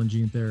and cell and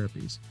gene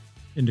therapies,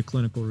 into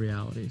clinical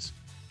realities.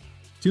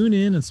 Tune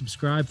in and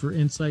subscribe for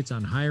insights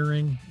on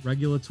hiring,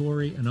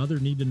 regulatory, and other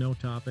need-to-know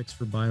topics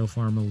for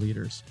biopharma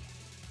leaders.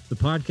 The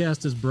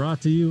podcast is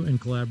brought to you in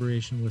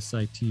collaboration with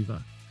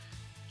Cytiva.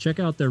 Check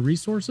out their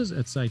resources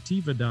at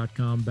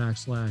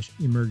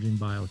cytiva.com/emerging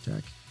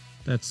biotech.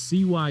 That's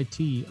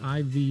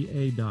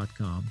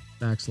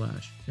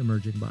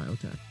CYTIVA.com/emerging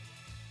biotech.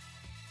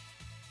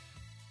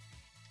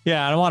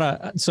 Yeah, I want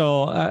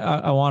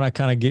to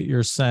kind of get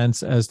your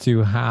sense as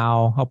to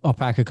how I'll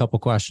pack a couple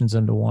questions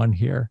into one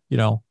here.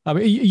 I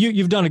mean,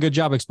 you've done a good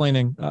job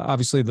explaining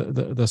obviously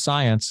the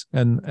science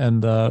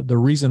and the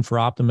reason for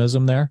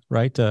optimism there,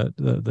 right? To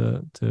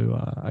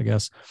I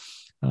guess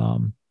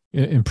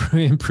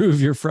improve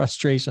your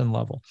frustration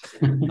level.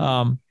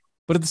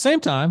 But at the same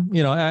time,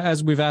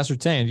 as we've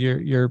ascertained,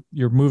 you're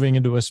moving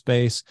into a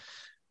space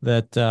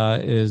that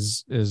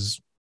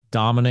is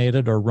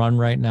dominated or run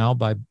right now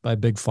by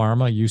big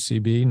pharma,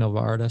 UCB,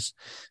 Novartis.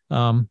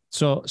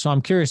 So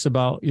I'm curious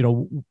about,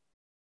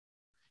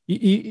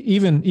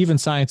 even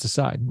science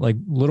aside, like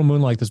Little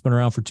MoonLake that's been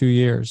around for 2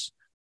 years,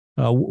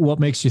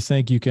 what makes you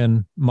think you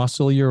can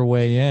muscle your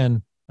way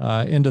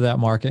into that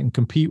market and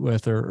compete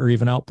with, or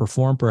even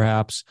outperform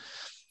perhaps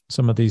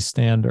some of these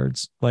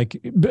standards? Like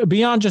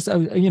beyond just,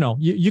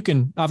 you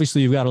can,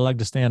 obviously you've got a leg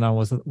to stand on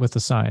with the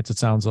science. It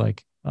sounds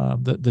like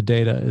the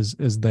data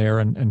is there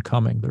and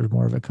coming. There's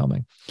more of it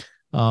coming.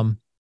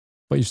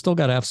 But you still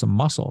got to have some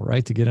muscle,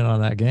 right, to get in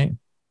on that game.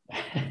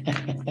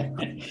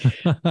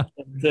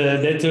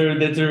 That's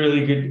a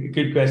really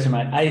good question,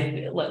 Matt.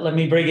 Let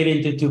me break it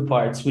into two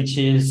parts, which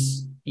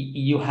is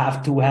you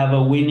have to have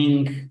a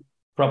winning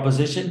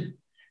proposition.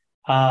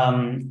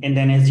 And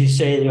then, as you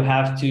say, you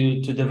have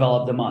to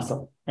develop the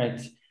muscle,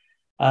 right?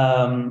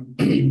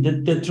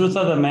 The truth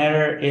of the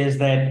matter is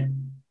that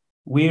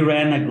we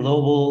ran a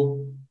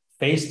global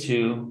phase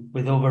 2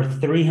 with over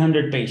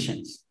 300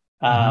 patients,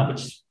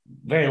 which is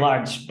very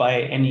large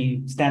by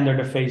any standard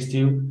of phase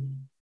 2,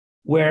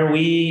 where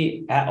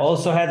we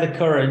also had the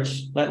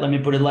courage, let me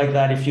put it like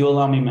that, if you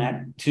allow me,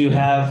 Matt, to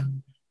have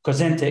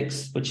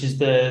Cosentyx, which is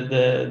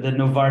the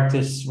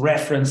Novartis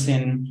reference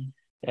in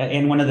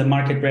one of the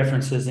market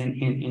references in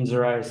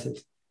psoriasis.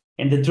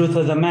 And the truth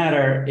of the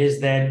matter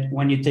is that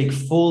when you take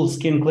full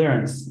skin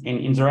clearance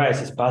in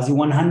psoriasis, PASI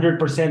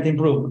 100%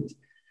 improvement,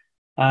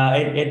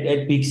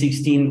 at week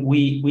 16,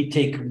 we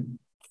take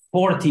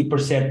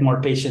 40% more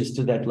patients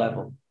to that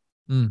level.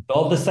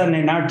 All of a sudden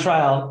in our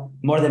trial,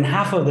 more than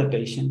half of the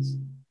patients,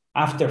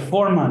 after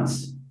 4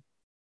 months,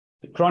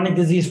 chronic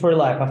disease for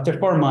life, after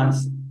 4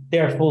 months, they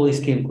are fully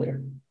skin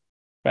clear,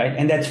 right?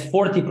 And that's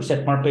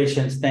 40% more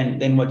patients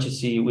than what you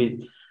see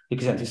with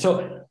Cosentyx.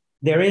 So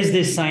there is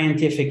this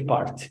scientific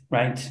part,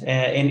 right?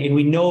 And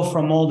we know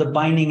from all the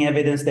binding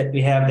evidence that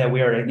we have that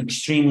we are an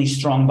extremely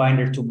strong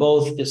binder to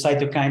both the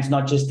cytokines,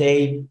 not just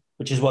A,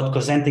 which is what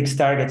Cosentyx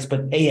targets,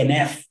 but A and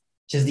F,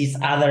 just these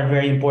other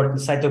very important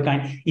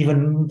cytokine,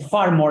 even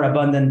far more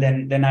abundant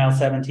than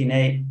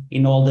IL-17A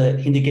in all the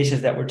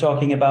indications that we're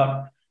talking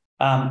about.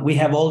 We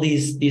have all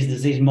these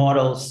disease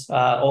models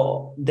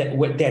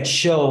that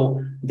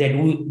show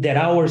that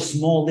our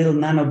small little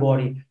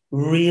nanobody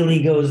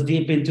really goes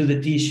deep into the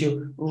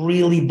tissue,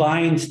 really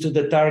binds to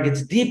the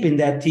targets deep in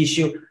that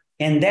tissue,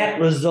 and that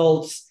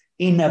results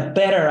in a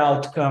better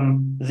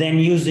outcome than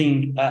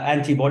using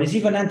antibodies,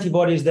 even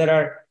antibodies that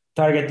are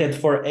targeted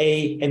for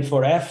A and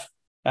for F.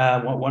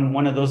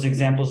 One of those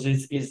examples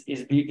is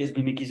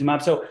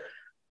bimekizumab. So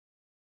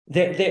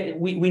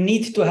we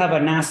need to have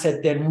an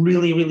asset that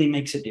really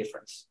makes a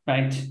difference,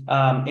 right?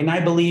 And I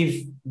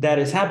believe that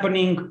is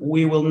happening.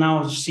 We will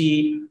now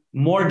see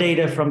more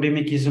data from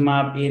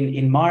bimekizumab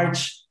in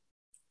March.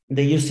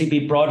 The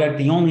UCB product,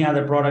 the only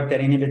other product that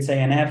inhibits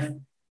ANF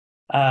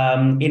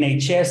in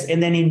HS,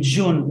 and then in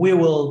June we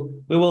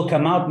will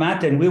come out,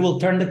 Matt, and we will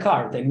turn the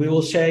card and we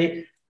will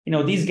say,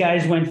 these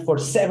guys went for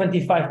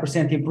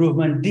 75%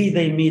 improvement. Did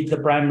they meet the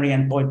primary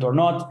endpoint or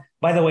not?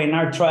 By the way, in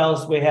our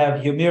trials, we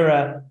have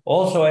Humira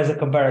also as a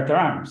comparator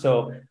arm.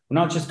 So we're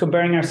not just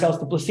comparing ourselves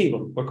to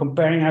placebo. We're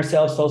comparing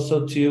ourselves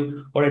also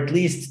to, or at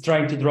least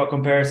trying to draw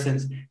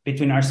comparisons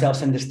between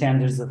ourselves and the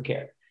standards of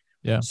care.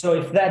 Yeah. So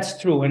if that's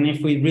true, and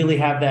if we really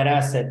have that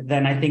asset,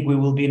 then I think we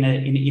will be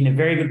in a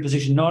very good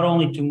position, not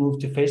only to move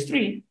to phase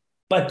 3,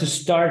 but to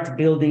start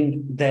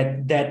building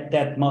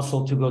that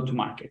muscle to go to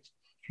market.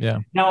 Yeah.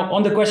 Now,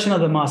 on the question of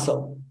the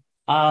muscle,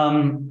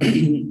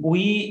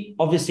 we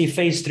obviously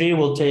phase 3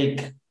 will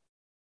take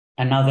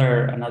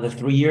another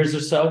 3 years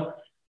or so,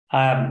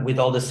 with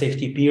all the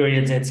safety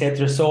periods,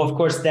 etc. So, of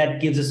course,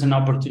 that gives us an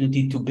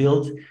opportunity to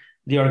build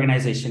the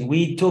organization.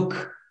 We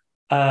took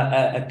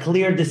a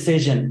clear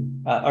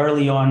decision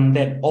early on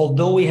that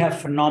although we have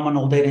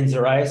phenomenal data in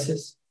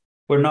psoriasis,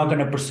 we're not going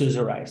to pursue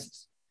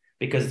psoriasis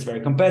because it's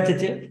very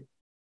competitive,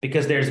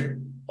 because there's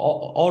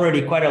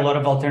already quite a lot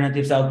of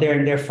alternatives out there,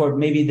 and therefore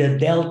maybe the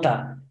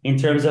delta in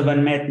terms of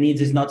unmet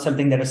needs is not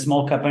something that a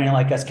small company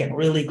like us can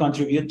really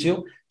contribute to.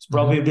 It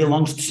probably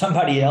belongs to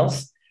somebody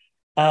else.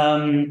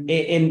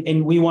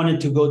 And we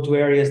wanted to go to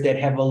areas that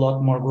have a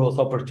lot more growth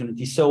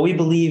opportunities. So we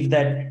believe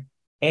that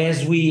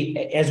as we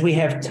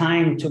have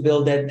time to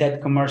build that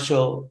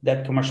commercial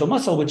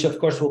muscle, which of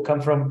course will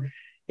come from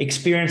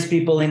experienced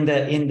people in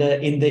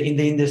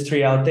the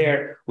industry out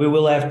there, we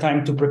will have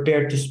time to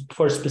prepare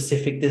for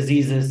specific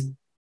diseases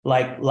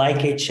like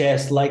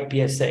HS, like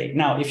PSA.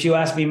 Now, if you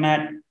ask me,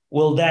 Matt,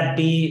 will that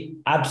be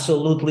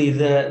absolutely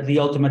the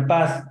ultimate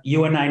path?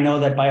 You and I know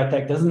that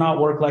biotech does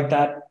not work like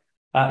that.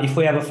 If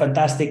we have a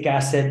fantastic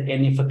asset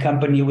and if a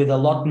company with a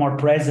lot more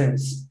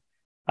presence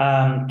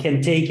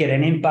can take it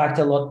and impact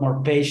a lot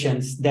more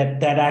patients,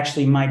 that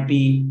actually might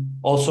be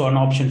also an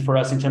option for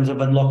us in terms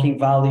of unlocking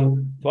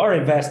value to our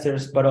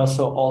investors, but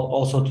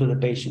also to the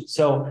patients.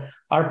 So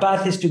our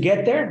path is to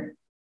get there.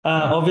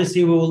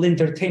 Obviously, we will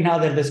entertain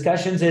other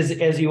discussions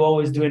as you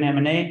always do in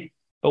M&A,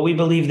 but we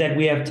believe that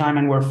we have time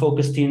and we're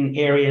focused in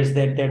areas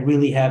that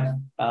really have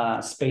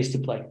space to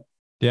play.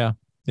 Yeah.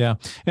 Yeah.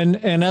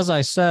 And as I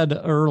said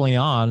early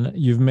on,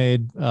 you've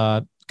made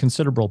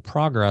considerable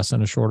progress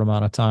in a short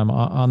amount of time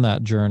on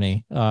that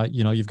journey.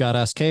 You've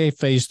got SK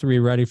phase 3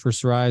 ready for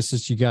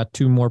psoriasis. You got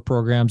 2 more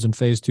programs in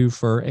phase 2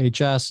 for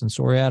HS and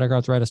psoriatic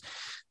arthritis.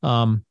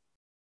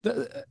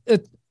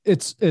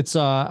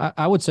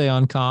 I would say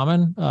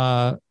uncommon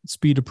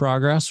speed of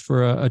progress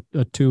for a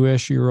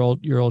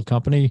 2-ish-year-old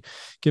company.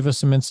 Give us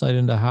some insight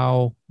into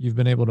how you've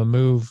been able to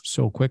move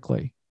so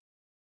quickly.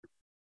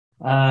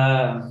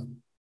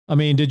 I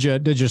mean, did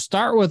you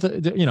start with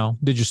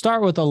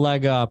a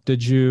leg up?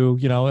 Did you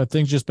have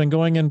things just been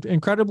going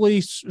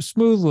incredibly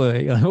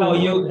smoothly? I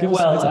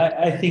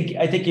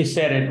think you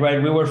said it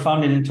right. We were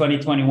founded in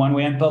 2021.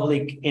 We went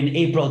public in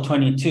April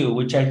 22,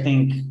 which I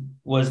think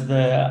was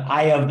the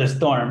eye of the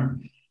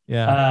storm.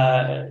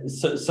 Yeah.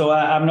 So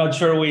I'm not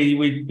sure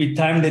we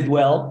timed it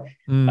well.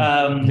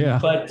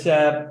 But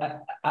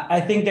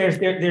I think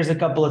there's a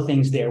couple of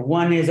things there.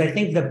 One is I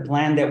think the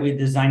plan that we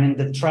designed and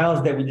the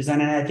trials that we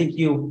designed, and I think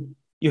you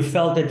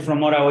felt it from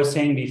what I was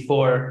saying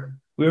before.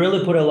 We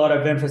really put a lot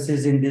of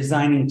emphasis in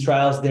designing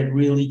trials that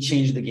really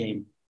change the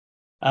game.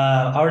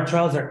 Our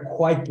trials are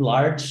quite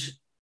large,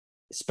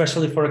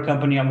 especially for a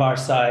company of our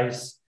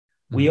size.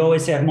 We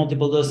always have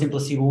multiple dose in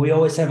placebo. We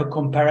always have a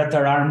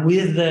comparator arm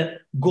with the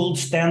gold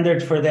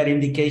standard for that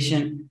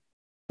indication.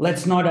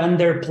 Let's not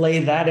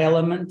underplay that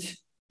element,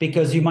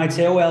 because you might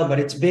say, oh, well, but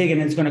it's big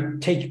and it's going to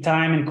take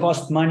time and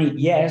cost money.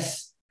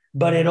 Yes,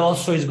 but it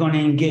also is going to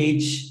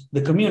engage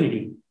the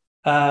community.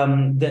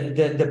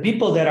 The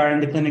people that are in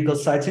the clinical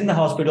sites, in the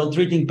hospital,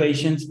 treating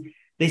patients,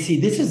 they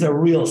see this is a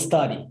real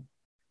study,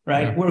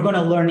 right? Yeah. We're going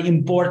to learn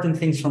important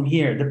things from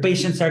here. The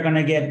patients are going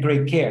to get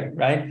great care,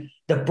 right?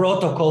 The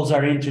protocols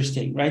are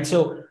interesting, right?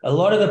 So a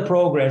lot of the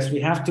progress,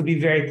 we have to be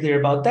very clear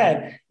about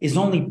that, is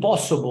only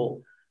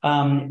possible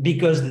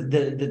because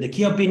the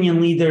key opinion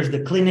leaders,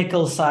 the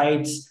clinical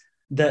sites,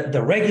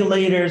 the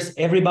regulators,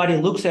 everybody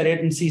looks at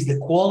it and sees the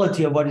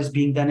quality of what is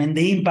being done and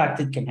the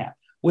impact it can have.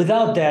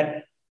 Without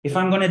that, if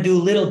I'm going to do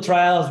little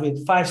trials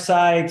with 5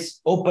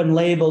 sites, open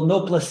label,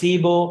 no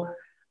placebo,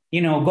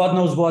 God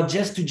knows what,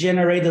 just to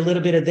generate a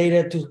little bit of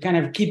data to kind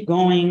of keep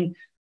going,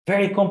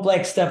 very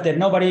complex stuff that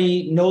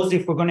nobody knows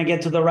if we're going to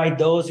get to the right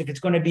dose, if it's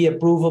going to be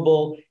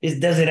approvable,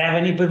 does it have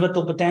any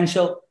pivotal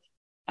potential?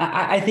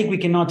 I think we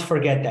cannot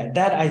forget that.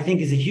 That, I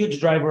think, is a huge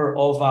driver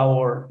of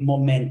our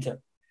momentum.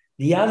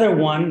 The other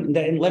one,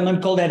 let me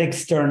call that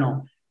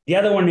external. The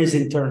other one is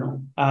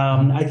internal.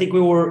 I think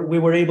we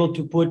were able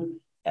to put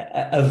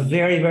a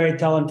very, very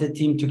talented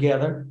team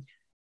together,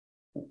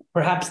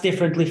 perhaps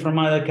differently from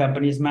other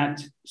companies,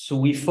 Matt. So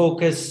we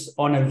focus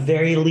on a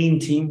very lean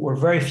team. We're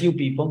very few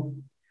people,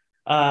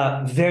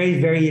 very,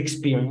 very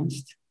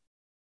experienced,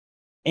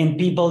 and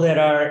people that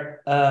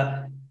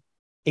are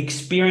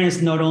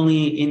experienced not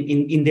only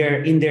in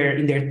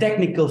their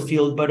technical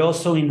field, but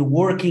also in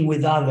working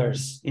with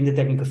others in the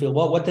technical field.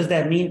 What does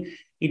that mean?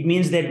 It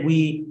means that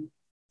we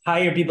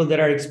hire people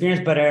that are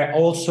experienced, but are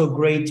also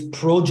great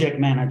project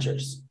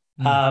managers.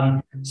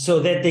 So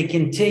that they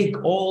can take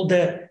all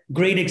the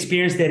great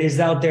experience that is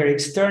out there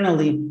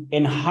externally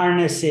and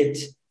harness it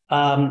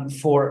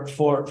for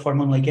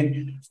MoonLake.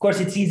 And of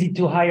course, it's easy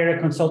to hire a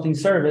consulting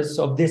service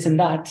of this and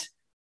that,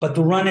 but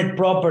to run it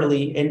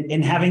properly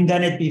and having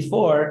done it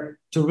before,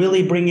 to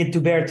really bring it to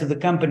bear to the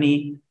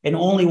company and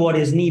only what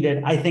is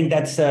needed, I think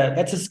that's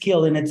a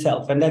skill in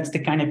itself. And that's the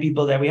kind of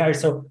people that we hire.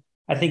 So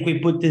I think we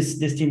put this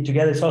team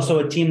together. It's also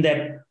a team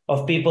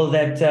of people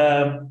that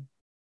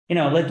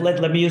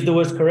let me use the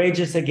word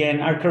courageous again,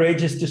 are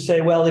courageous to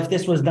say, well, if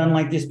this was done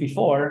like this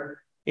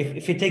before,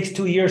 if it takes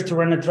 2 years to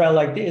run a trial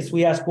like this,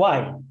 we ask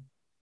why.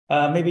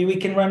 Maybe we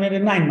can run it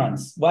in 9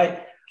 months.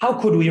 Why? How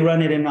could we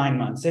run it in 9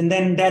 months? And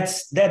then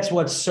that's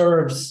what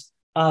serves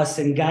us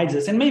and guides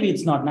us. And maybe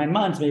it's not 9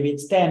 months, maybe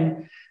it's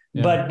 10,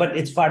 but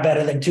it's far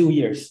better than 2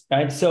 years,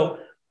 right? So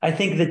I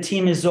think the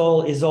team is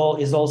all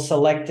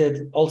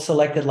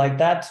selected like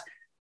that.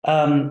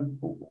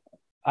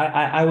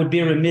 I would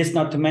be remiss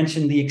not to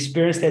mention the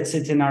experience that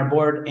sits in our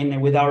board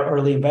and with our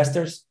early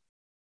investors.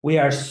 We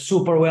are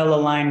super well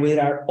aligned. We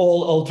are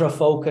all ultra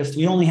focused.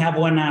 We only have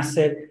one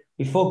asset.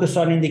 We focus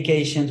on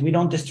indications. We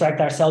don't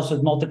distract ourselves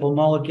with multiple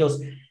molecules,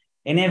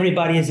 and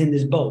everybody is in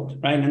this boat,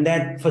 right? And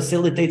that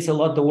facilitates a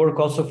lot of the work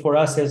also for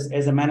us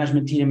as a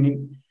management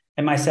team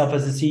and myself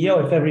as the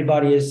CEO, if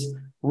everybody is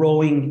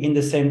rowing in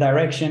the same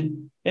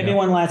direction. Maybe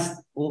one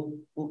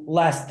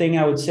last thing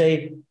I would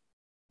say.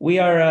 We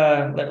are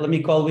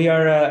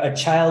a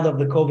child of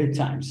the COVID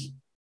times.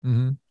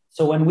 Mm-hmm.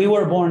 So when we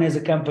were born as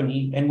a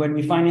company and when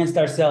we financed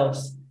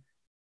ourselves,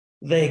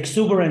 the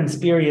exuberance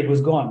period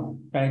was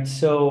gone, right?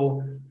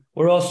 So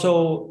we're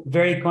also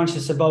very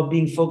conscious about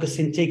being focused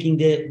in taking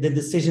the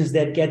decisions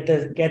that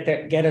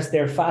get us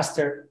there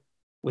faster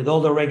with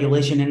all the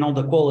regulation and all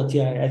the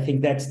quality. I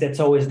think that's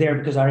always there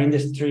because our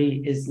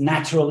industry is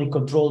naturally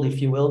controlled,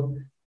 if you will.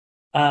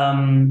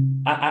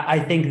 I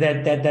think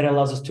that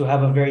allows us to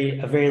have a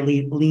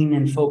very lean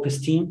and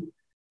focused team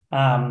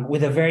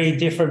with a very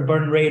different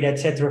burn rate, et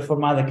cetera,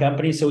 from other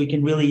companies. So we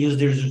can really use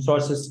these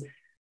resources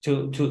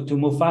to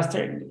move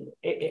faster.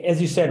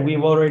 As you said,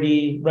 we've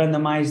already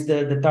randomized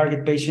the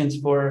target patients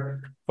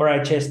for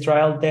our chest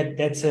trial.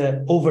 That's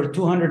over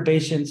 200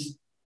 patients,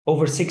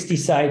 over 60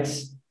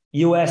 sites,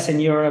 US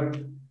and Europe.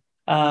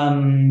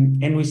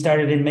 And we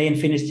started in May and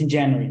finished in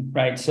January,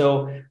 right?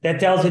 So that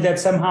tells you that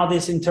somehow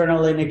this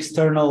internal and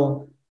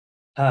external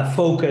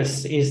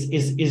focus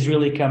is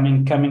really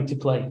coming to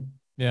play.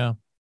 Yeah.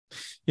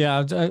 Yeah,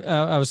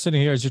 I was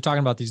sitting here as you're talking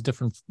about these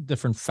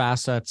different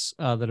facets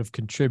that have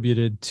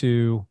contributed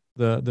to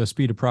the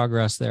speed of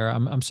progress there.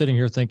 I'm sitting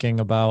here thinking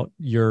about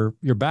your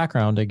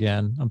background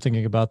again. I'm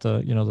thinking about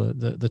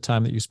the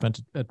time that you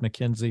spent at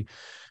McKinsey,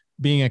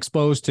 being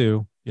exposed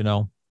to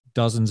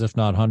dozens, if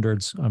not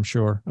hundreds, I'm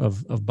sure,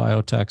 of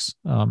biotechs.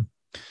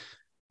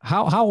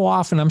 How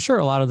often? I'm sure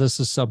a lot of this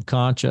is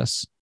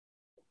subconscious.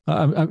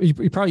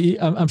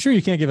 I'm sure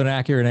you can't give an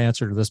accurate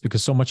answer to this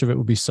because so much of it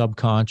would be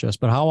subconscious,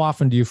 but how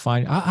often do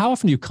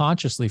you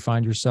consciously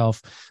find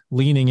yourself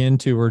leaning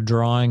into or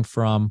drawing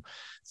from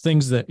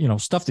things that,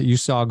 stuff that you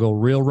saw go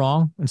real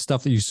wrong and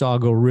stuff that you saw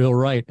go real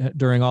right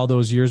during all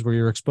those years where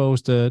you're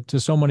exposed to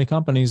so many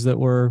companies that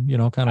were,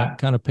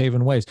 kind of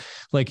paving ways?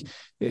 Like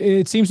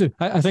it seems to,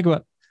 I think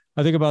about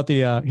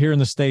the here in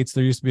the States,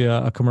 there used to be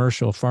a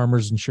commercial,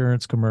 Farmers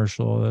Insurance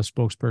commercial. A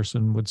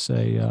spokesperson would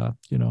say,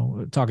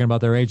 talking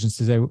about their agents,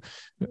 to say,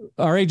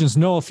 our agents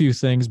know a few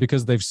things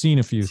because they've seen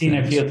a few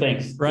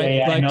things. Right.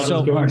 Yeah, I know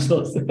those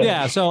commercials.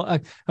 Yeah. So, I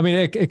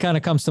mean, it kind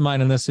of comes to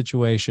mind in this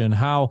situation,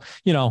 how,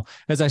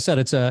 as I said,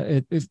 it's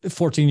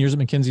 14 years at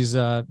McKinsey's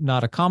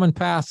not a common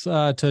path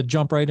to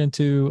jump right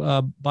into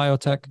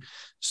biotech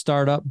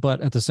startup,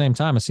 but at the same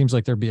time, it seems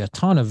like there'd be a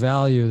ton of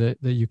value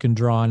that you can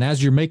draw. And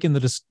as you're making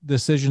the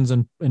decisions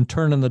and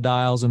turning the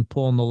dials and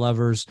pulling the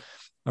levers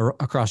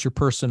across your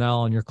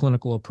personnel and your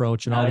clinical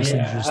approach and all these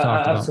things you just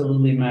talked about.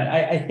 Absolutely, Matt.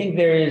 I think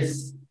there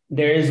is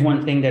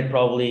one thing that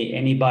probably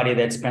anybody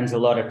that spends a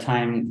lot of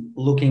time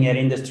looking at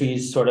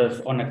industries sort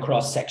of on a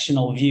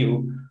cross-sectional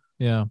view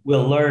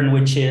will learn,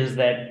 which is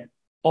that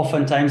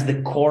oftentimes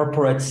the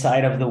corporate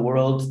side of the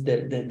world,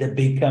 the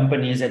big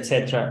companies,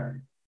 etc.,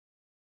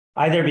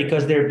 either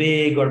because they're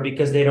big or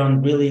because they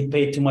don't really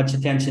pay too much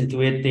attention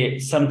to it,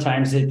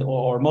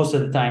 or most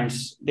of the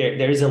times,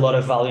 there is a lot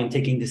of value in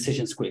taking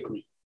decisions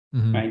quickly,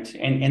 right?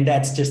 And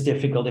that's just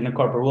difficult in a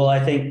corporate world.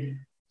 I think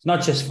it's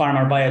not just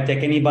pharma or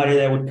biotech. Anybody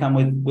that would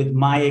come with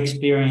my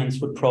experience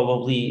would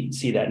probably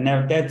see that.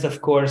 Now, that's, of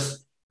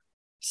course,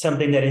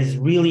 something that is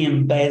really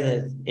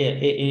embedded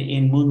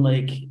in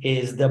MoonLake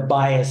is the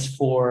bias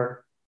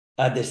for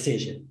a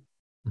decision.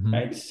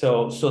 Right.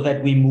 So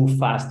that we move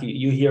fast.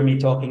 You hear me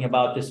talking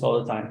about this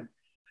all the time.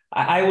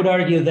 I would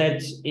argue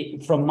that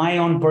from my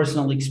own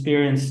personal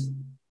experience,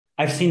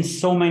 I've seen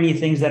so many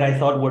things that I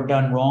thought were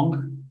done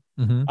wrong.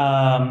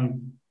 That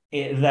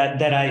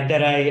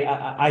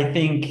I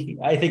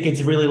think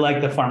it's really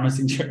like the Farmers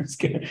Insurance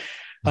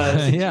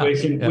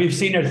situation. We've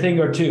seen a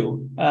thing or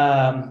two.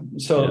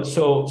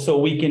 So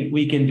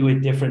we can do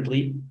it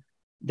differently.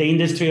 The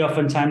industry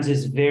oftentimes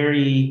is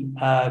very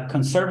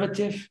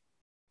conservative.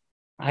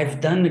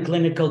 I've done the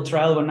clinical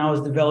trial when I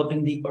was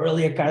developing the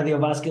earlier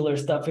cardiovascular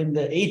stuff in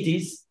the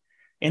 80s.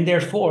 And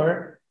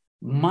therefore,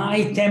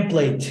 my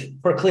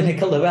template for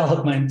clinical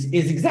development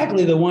is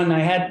exactly the one I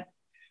had,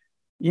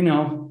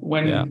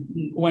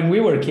 when we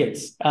were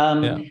kids.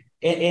 And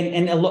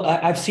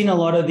I've seen a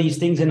lot of these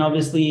things. And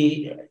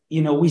obviously,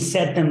 we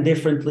set them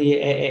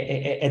differently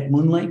at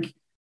MoonLake.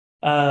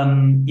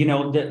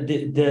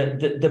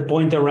 The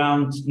point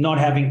around not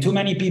having too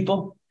many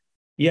people.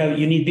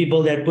 You need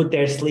people that put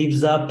their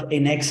sleeves up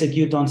and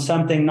execute on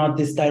something, not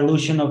this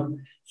dilution of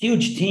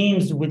huge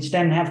teams, which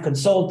then have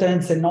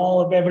consultants and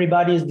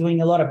everybody is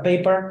doing a lot of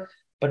paper,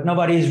 but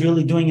nobody is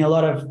really doing a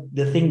lot of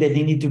the thing that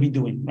they need to be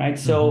doing, right?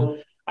 So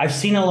I've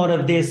seen a lot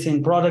of this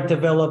in product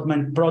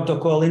development,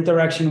 protocol,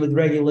 interaction with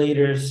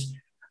regulators,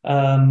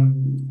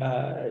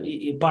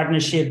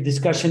 partnership,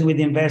 discussion with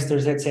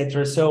investors,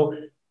 etc. So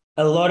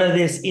a lot of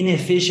these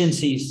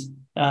inefficiencies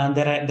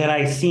that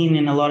I've seen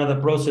in a lot of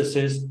the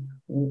processes,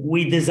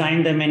 we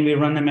design them and we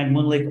run them at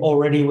MoonLake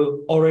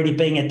already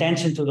paying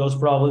attention to those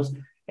problems.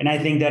 And I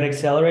think that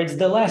accelerates.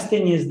 The last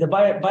thing is the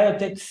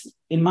biotechs,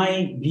 in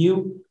my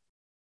view,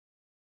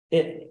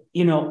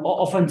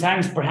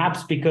 oftentimes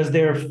perhaps because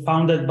they're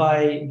founded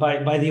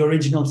by the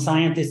original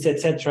scientists,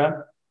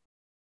 etc.,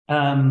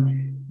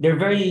 they're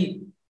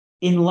very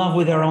in love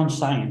with their own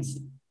science.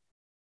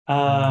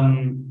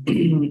 And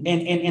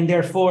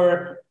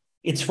therefore,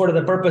 it's for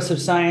the purpose of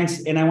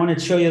science, and I want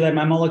to show you that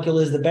my molecule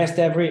is the best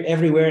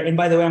everywhere. And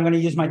by the way, I'm going to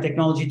use my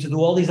technology to do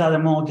all these other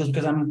molecules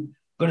because I'm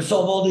going to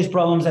solve all these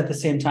problems at the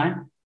same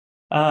time.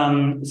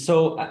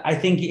 So I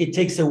think it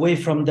takes away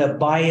from the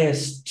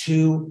bias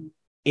to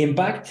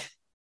impact,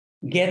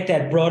 get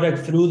that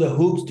product through the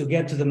hoops to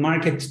get to the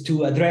market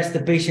to address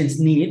the patient's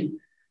need,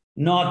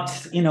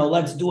 not,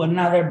 let's do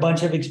another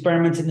bunch of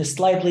experiments in a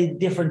slightly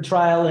different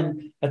trial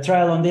and a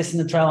trial on this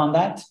and a trial on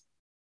that.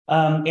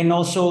 And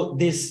also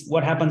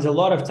what happens a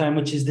lot of time,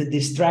 which is the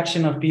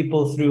distraction of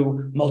people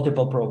through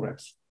multiple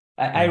programs.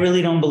 I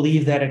really don't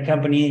believe that a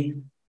company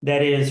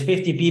that is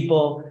 50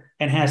 people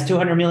and has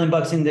 $200 million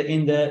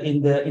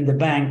in the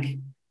bank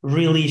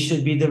really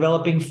should be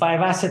developing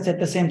 5 assets at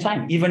the same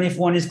time, even if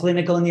one is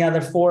clinical and the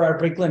other 4 are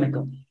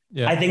preclinical.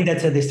 Yeah. I think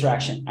that's a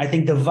distraction. I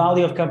think the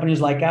value of companies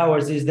like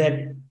ours is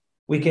that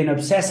we can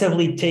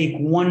obsessively take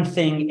one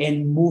thing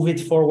and move it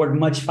forward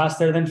much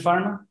faster than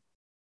pharma.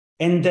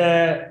 And,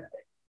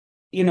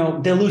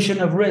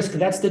 dilution of risk,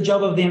 that's the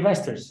job of the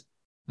investors.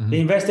 Mm-hmm. The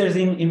investors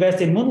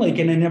invest in MoonLake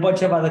and in a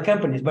bunch of other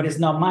companies, but it's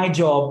not my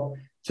job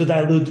to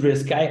dilute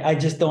risk. I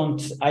just don't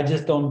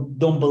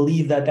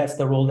believe that that's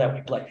the role that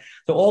we play.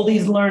 So all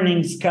these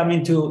learnings come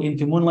into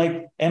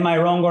MoonLake. Am I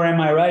wrong or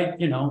am I right?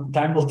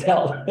 Time will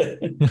tell.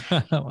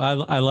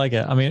 I like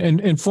it. I mean,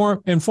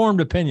 informed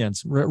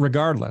opinions,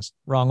 regardless,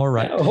 wrong or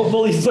right. Yeah,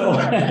 hopefully so.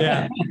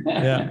 Yeah.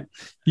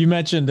 You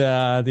mentioned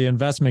the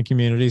investment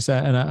communities,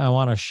 and I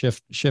want to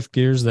shift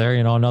gears there.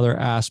 Another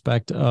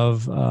aspect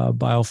of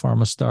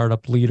biopharma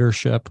startup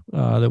leadership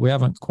that we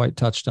haven't quite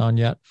touched on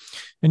yet.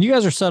 And you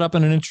guys are set up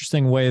in an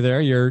interesting way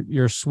there.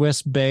 You're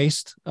Swiss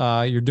based.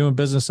 You're doing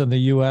business in the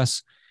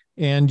U.S.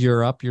 and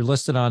Europe. You're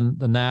listed on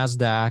the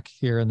NASDAQ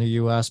here in the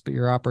U.S., but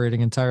you're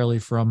operating entirely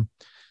from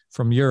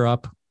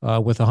Europe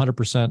with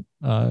 100%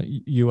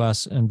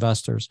 U.S.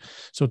 investors.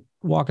 So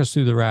walk us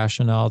through the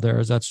rationale there.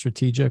 Is that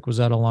strategic? Was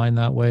that aligned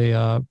that way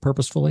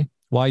purposefully?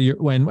 Why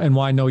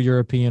why no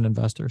European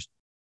investors?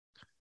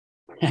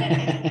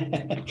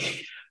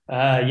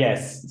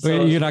 Yes.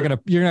 So, you're not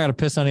gonna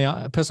piss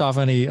off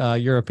any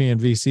European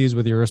VCs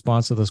with your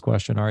response to this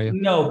question, are you?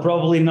 No,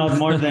 probably not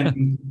more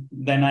than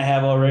I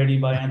have already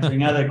by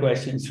answering other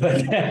questions.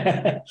 But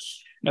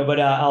no, but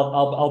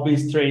I'll be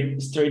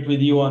straight with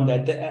you on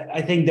that.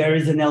 I think there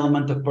is an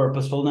element of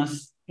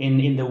purposefulness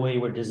in the way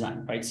we're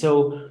designed, right?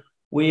 So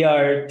we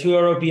are two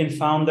European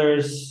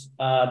founders.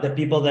 The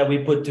people that we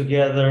put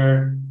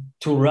together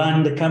to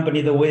run the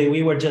company the way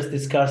we were just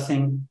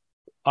discussing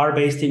are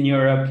based in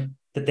Europe.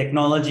 The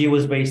technology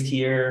was based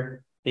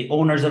here. The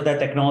owners of that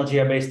technology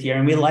are based here,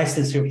 and we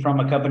license it from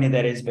a company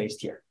that is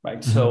based here, right?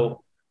 Mm-hmm.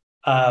 So,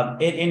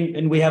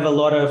 and we have a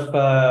lot of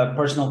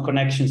personal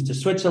connections to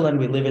Switzerland.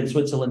 We live in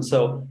Switzerland,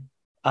 so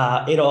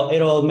it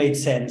all made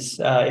sense.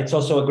 It's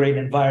also a great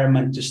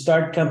environment to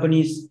start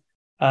companies.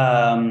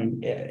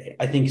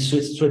 I think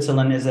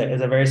Switzerland is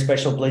a very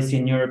special place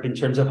in Europe in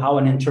terms of how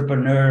an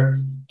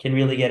entrepreneur can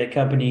really get a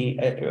company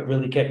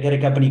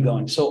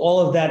going. So all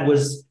of that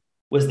was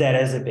that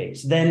as a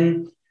base.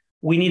 Then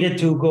we needed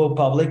to go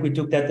public. We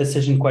took that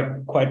decision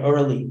quite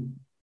early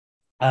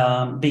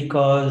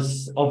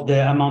because of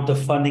the amount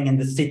of funding and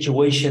the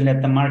situation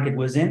that the market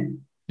was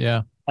in.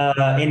 Yeah.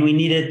 And we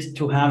needed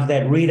to have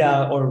that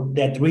readout or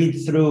that read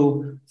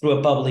through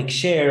a public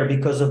share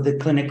because of the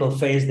clinical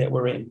phase that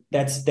we're in.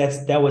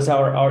 That was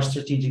our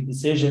strategic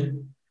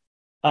decision.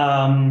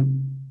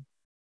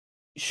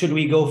 Should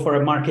we go for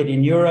a market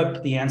in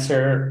Europe? The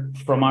answer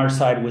from our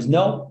side was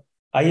no.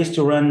 I used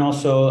to run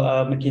also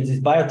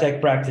McKinsey's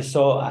biotech practice,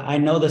 so I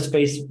know the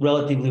space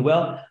relatively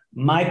well.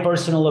 My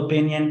personal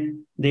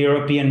opinion, the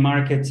European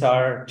markets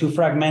are too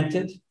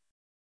fragmented.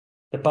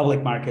 The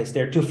public markets,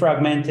 they're too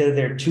fragmented,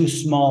 they're too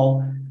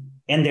small,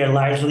 and they're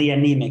largely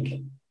anemic,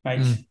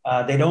 right?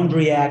 They don't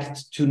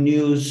react to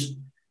news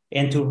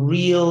and to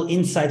real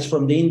insights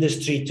from the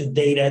industry, to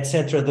data, et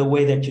cetera, the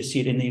way that you see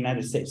it in the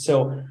United States.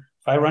 So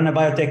if I run a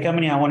biotech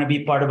company, I want to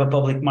be part of a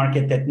public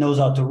market that knows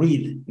how to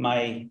read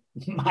my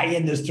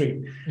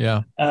industry.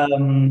 Yeah.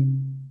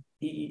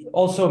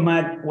 Also,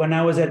 Matt, when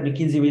I was at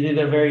McKinsey, we did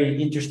a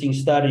very interesting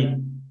study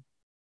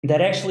that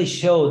actually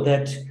showed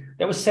that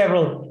there were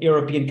several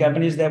European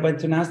companies that went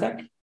to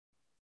NASDAQ,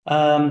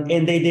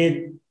 and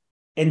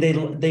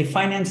they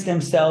financed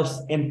themselves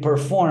and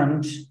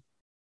performed,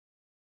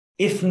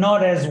 if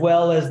not as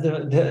well as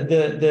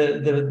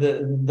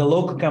the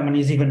local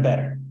companies, even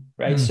better,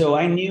 right? So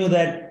I knew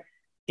that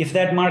if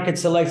that market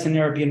selects an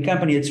European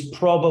company, it's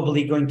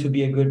probably going to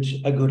be a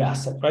good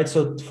asset, right?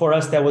 So for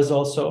us, that was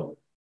also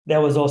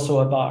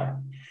a bar.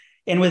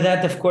 And with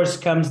that, of course,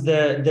 comes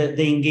the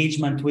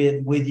engagement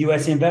with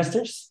US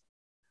investors,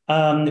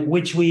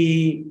 which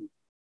we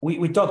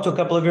talked to a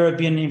couple of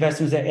European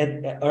investors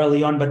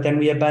early on, but then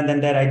we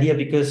abandoned that idea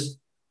because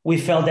we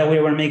felt that we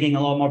were making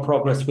a lot more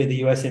progress with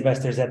the US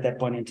investors at that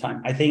point in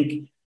time. I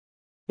think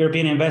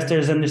European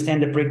investors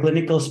understand the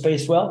preclinical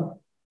space well.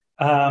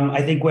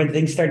 I think when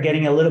things start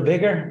getting a little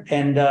bigger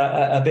and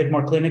a bit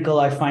more clinical,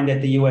 I find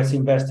that the US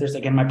investors,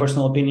 again, my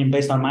personal opinion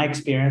based on my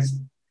experience,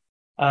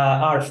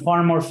 are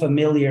far more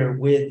familiar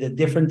with the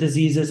different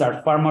diseases,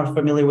 are far more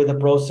familiar with the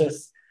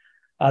process.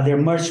 They're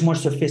much more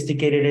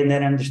sophisticated in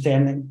that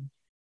understanding.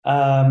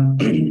 And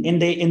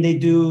they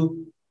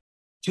do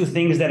two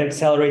things that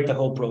accelerate the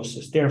whole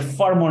process. They're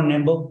far more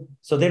nimble,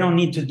 so they don't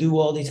need to do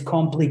all these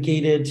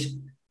complicated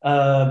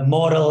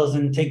models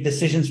and take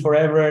decisions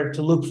forever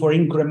to look for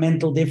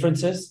incremental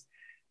differences.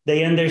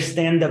 They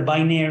understand the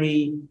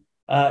binary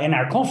and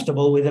are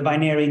comfortable with the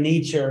binary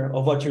nature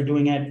of what you're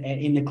doing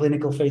in the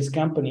clinical phase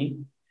company.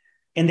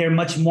 And they're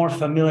much more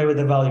familiar with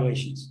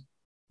evaluations,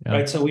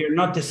 right? So we are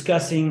not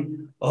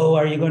discussing,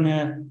 are you going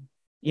to,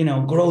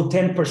 grow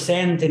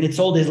 10%? And it's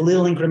all these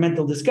little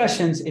incremental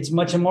discussions. It's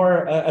much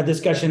more a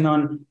discussion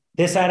on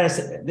this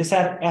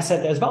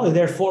asset has value.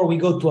 Therefore, we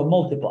go to a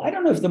multiple. I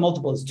don't know if the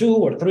multiple is 2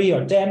 or 3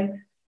 or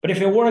 10. But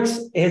if it works,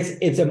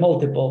 it's a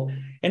multiple.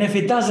 And if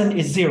it doesn't,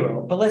 it's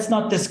zero. But let's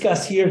not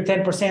discuss here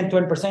 10%,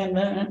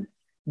 20%.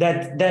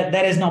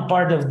 That is not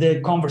part of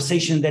the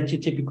conversation that you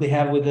typically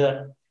have with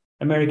the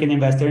American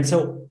investor. And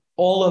so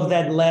all of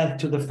that led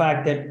to the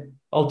fact that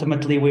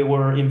ultimately we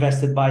were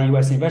invested by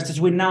US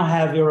investors. We now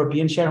have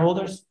European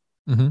shareholders.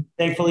 Mm-hmm.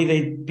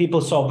 Thankfully,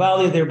 people saw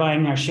value. They're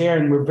buying our share,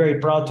 and we're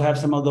very proud to have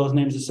some of those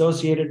names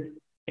associated,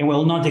 and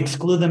we'll not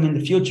exclude them in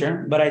the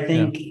future. But I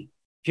think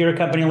if you're a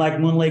company like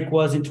MoonLake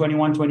was in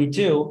 21,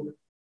 22,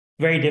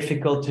 very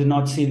difficult to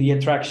not see the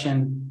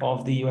attraction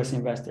of the US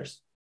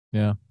investors.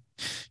 Yeah.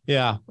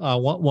 Yeah.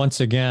 Once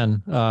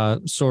again,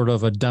 sort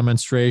of a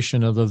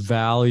demonstration of the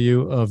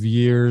value of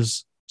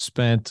years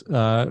spent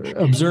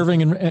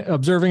observing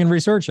and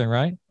researching,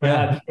 right?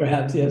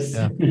 Perhaps, yes.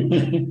 Yeah.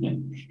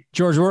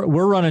 George,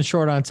 we're running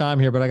short on time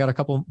here, but I got a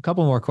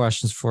couple more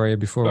questions for you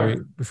before we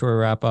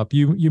wrap up.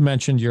 You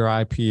mentioned your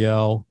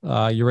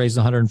IPO. You raised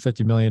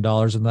 $150 million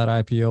in that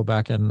IPO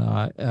back in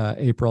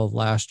April of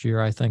last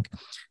year, I think.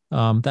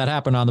 That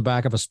happened on the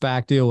back of a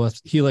SPAC deal with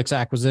Helix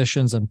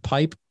Acquisitions and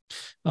Pipe.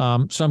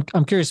 So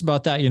I'm curious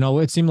about that.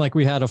 It seemed like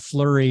we had a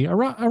flurry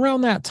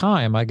around that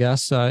time, I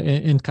guess,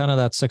 in kind of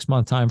that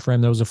 6-month time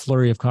frame. There was a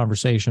flurry of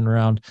conversation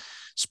around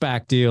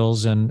SPAC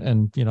deals,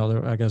 and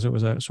I guess it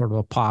was a sort of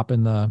a pop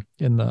in the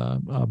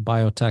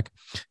biotech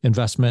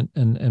investment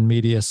and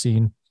media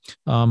scene.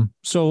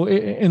 So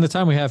in the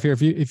time we have here,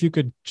 if you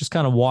could just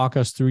kind of walk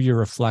us through your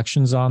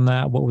reflections on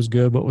that, what was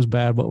good, what was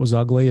bad, what was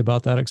ugly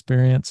about that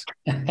experience?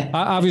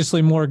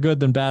 Obviously more good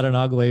than bad and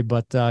ugly,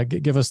 but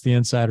give us the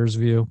insider's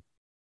view.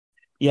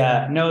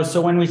 Yeah, no.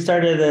 So when we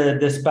started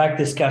the SPAC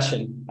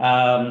discussion,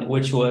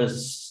 which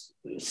was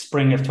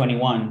spring of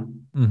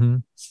 21, mm-hmm.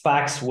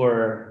 SPACs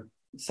were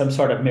some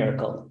sort of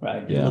miracle,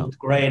 right? It looked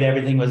great.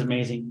 Everything was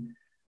amazing.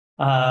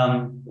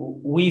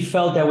 We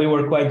felt that we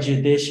were quite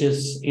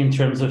judicious in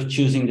terms of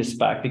choosing the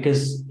SPAC,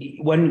 because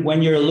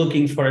when you're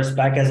looking for a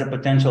SPAC as a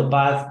potential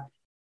path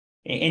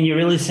and you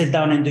really sit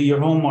down and do your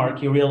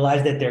homework, you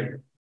realize that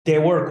they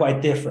were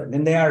quite different,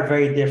 and they are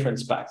very different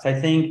SPACs. I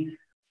think,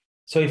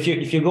 so if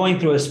you're going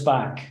through a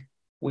SPAC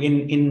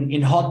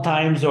in hot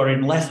times or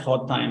in less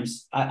hot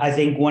times, I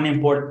think one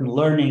important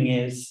learning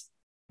is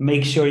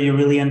make sure you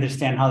really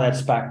understand how that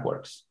SPAC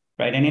works,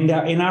 right? And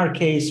in our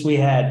case,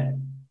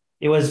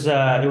 it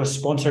was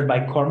sponsored by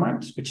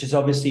Cormorant, which is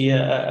obviously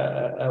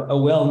a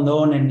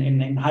well-known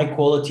and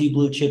high-quality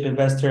blue chip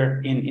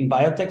investor in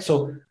biotech.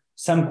 So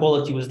some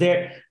quality was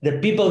there. The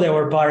people that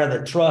were part of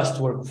the trust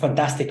were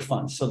fantastic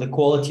funds, so the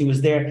quality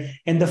was there.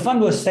 And the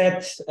fund was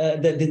set,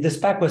 the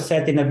SPAC was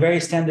set in a very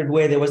standard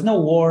way. There was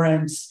no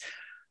warrants,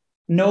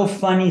 no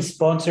funny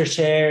sponsor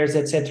shares,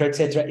 et cetera, et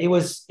cetera. It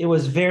was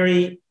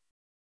very,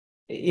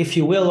 if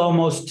you will,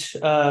 almost,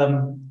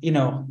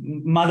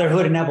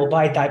 motherhood and apple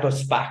pie type of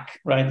SPAC,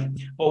 right?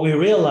 What we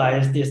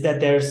realized is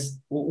that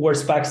were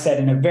SPACs set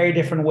in a very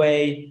different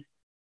way,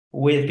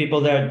 with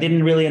people that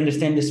didn't really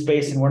understand the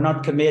space and were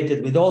not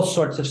committed, with all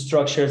sorts of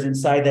structures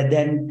inside that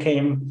then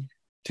came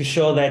to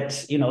show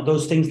that,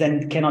 those things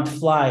then cannot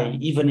fly,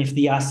 even if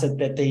the asset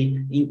that they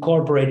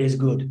incorporate is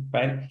good,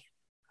 right?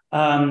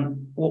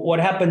 What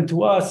happened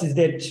to us is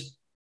that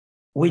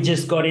we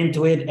just got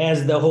into it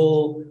as the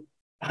whole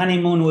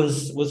honeymoon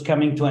was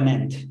coming to an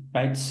end,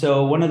 right?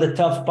 So one of the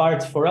tough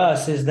parts for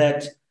us is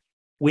that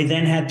we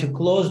then had to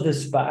close the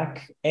SPAC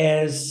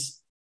as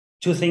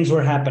two things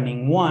were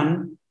happening.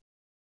 One,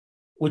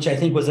 which I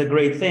think was a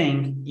great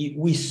thing,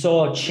 we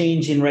saw a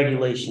change in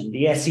regulation.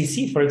 The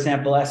SEC, for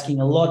example, asking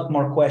a lot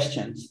more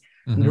questions,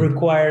 mm-hmm. and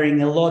requiring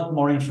a lot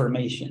more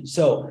information.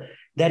 So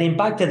that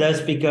impacted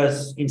us,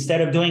 because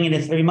instead of doing it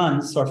in 3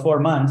 months or 4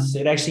 months,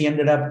 it actually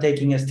ended up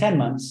taking us 10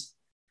 months.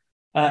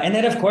 And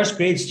that, of course,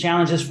 creates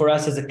challenges for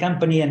us as a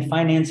company and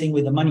financing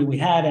with the money we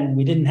had and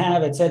we didn't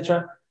have, et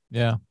cetera.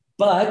 Yeah.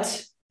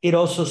 But it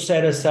also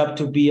set us up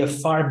to be a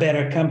far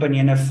better company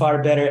and a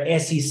far better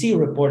SEC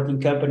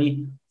reporting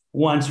company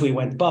once we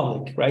went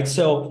public, right?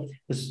 So,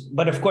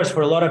 but of course,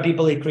 for a lot of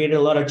people, it created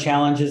a lot of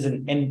challenges,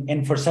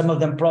 and for some of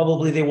them,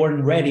 probably they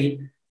weren't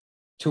ready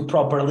to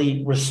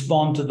properly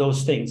respond to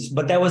those things.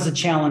 But that was a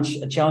challenge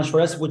for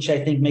us, which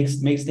I think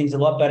makes things a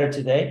lot better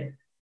today.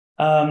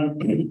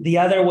 The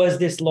other was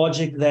this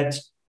logic that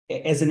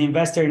as an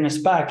investor in a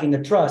SPAC, in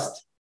the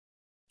trust,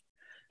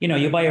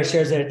 you buy your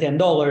shares at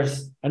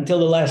 $10 until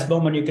the last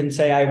moment, you can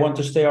say, I want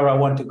to stay or I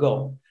want to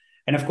go.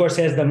 And of course,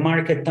 as the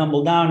market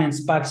tumbled down and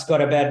SPACs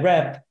got a bad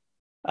rep,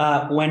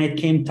 when it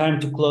came time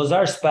to close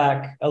our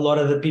SPAC, a lot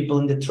of the people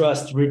in the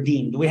trust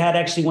redeemed. We had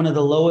actually one of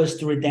the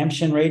lowest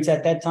redemption rates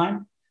at that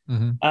time,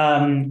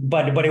 mm-hmm.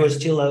 But it was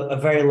still a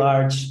very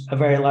large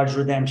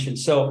redemption.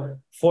 So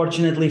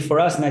fortunately for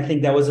us, and I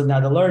think that was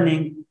another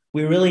learning,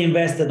 we really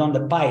invested on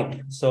the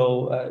pipe.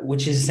 So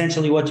which is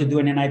essentially what you do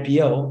in an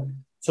IPO.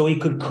 So we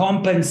could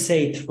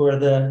compensate for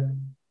the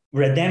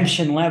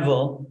redemption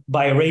level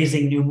by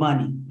raising new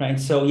money, right?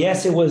 So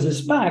yes, it was a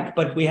SPAC,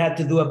 but we had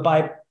to do a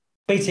pipe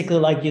basically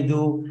like you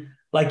do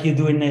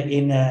in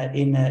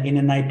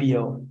an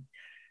IPO.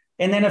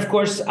 And then, of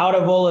course, out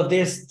of all of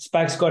this,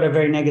 SPACs got a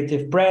very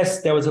negative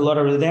press. There was a lot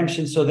of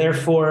redemption. So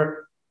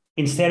therefore,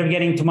 instead of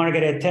getting to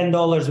market at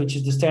 $10, which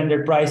is the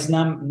standard price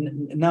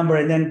number,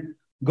 and then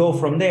go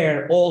from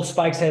there, all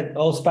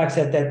SPACs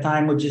at that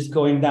time were just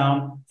going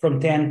down from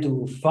 10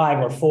 to 5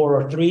 or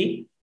 4 or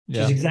 3, which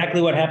is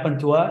exactly what happened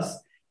to us.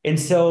 And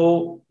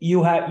so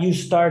you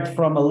start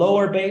from a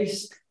lower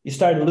base, you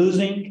start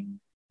losing.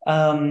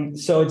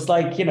 So it's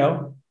like,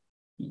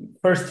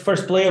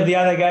 first play of the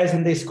other guys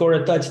and they score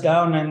a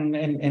touchdown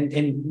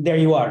and there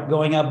you are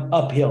going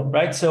uphill,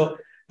 right? So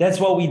that's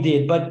what we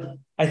did. But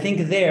I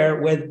think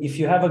if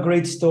you have a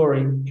great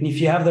story and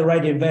if you have the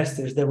right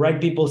investors, the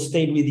right people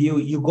stayed with you,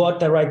 you got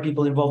the right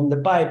people involved in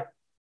the pipe,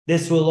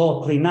 this will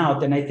all clean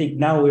out. And I think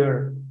now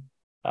we're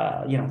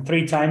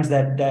 3 times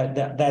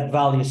that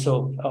value.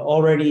 So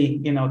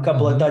already, a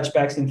couple of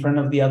touchbacks in front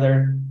of the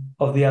other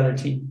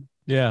team.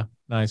 Yeah.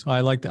 Nice. I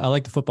like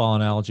the football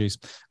analogies.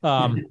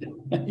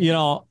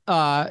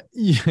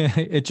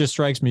 It just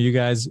strikes me, you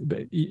guys,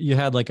 you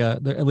had like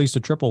at least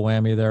a triple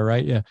whammy there,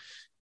 right? Yeah.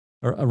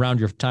 Around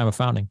your time of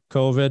founding,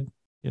 COVID,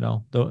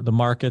 the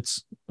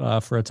markets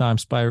for a time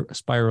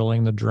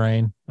spiraling the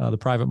drain, the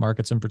private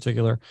markets in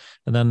particular,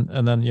 and then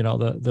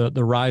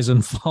the rise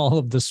and fall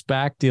of the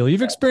SPAC deal.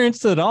 You've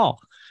experienced it all.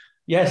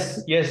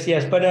 Yes.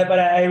 But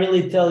I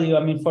really tell you,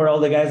 I mean, for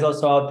all the guys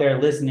also out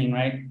there listening,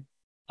 right?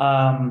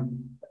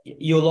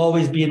 You'll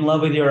always be in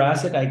love with your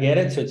asset. I get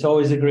it. So it's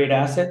always a great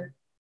asset.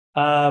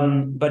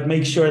 But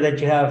make sure that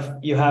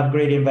you have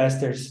great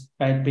investors,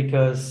 right?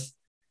 Because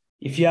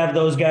if you have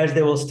those guys,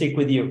 they will stick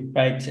with you,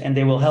 right? And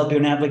they will help you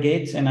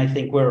navigate. And I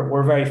think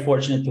we're very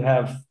fortunate to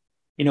have,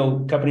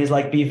 companies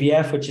like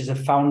BVF, which is a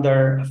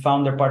founder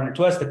partner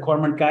to us, the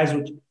Cormorant guys,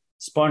 which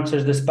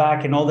sponsors the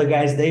SPAC, and all the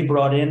guys they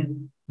brought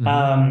in.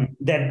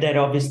 That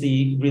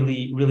obviously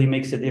really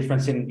makes a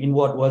difference in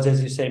what was,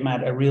 as you say,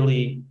 Matt, a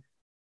really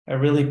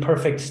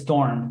perfect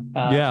storm.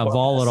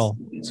 Volatile,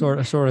 sort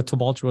of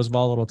tumultuous,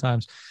 volatile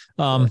times.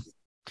 All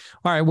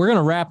right, we're going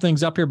to wrap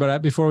things up here,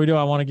 but before we do,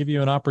 I want to give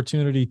you an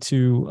opportunity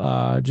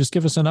to just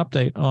give us an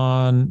update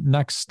on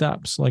next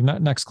steps, like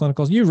next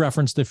clinicals. You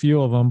referenced a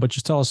few of them, but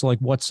just tell us like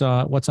what's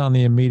on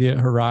the immediate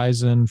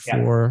horizon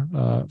for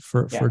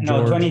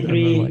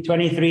George.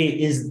 23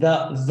 is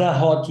the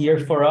hot year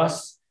for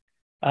us.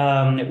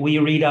 We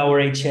read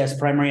our HS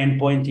primary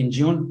endpoint in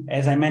June.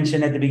 As I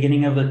mentioned at the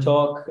beginning of the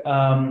talk,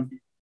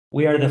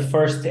 we are the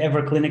first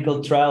ever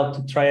clinical trial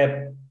to try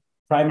a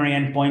primary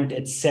endpoint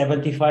at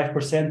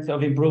 75%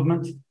 of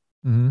improvement.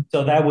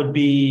 So that would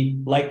be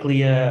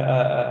likely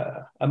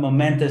a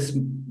momentous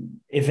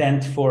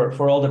event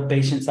for all the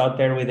patients out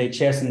there with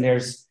HS. And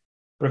there's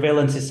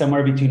prevalence is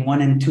somewhere between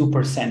 1% and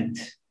 2%,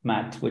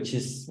 Matt, which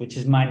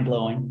is mind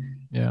blowing.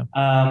 Yeah.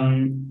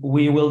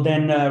 We will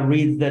then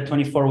read the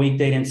 24-week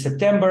data in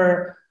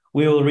September.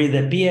 We will read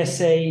the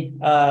PSA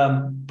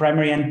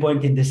primary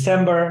endpoint in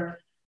December.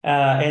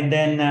 And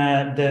then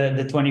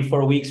the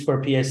 24 weeks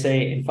for PSA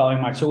in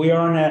following March. So we are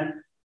on a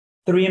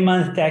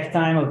 3-month tag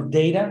time of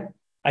data.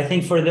 I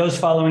think for those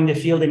following the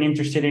field and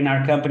interested in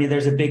our company,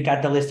 there's a big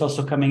catalyst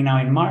also coming now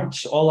in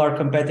March. All our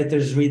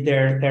competitors read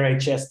their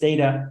HS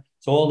data.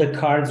 So all the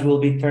cards will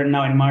be turned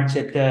now in March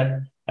at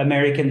the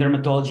American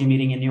Dermatology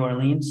meeting in New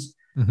Orleans.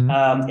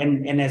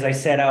 And as I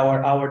said,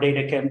 our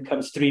data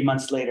comes 3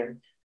 months later.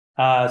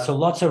 So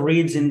lots of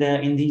reads in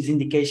these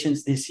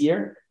indications this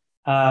year.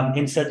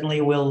 And certainly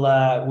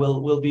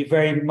we'll be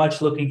very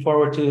much looking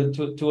forward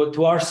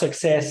to our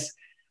success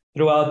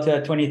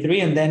throughout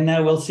 23, and then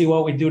we'll see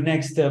what we do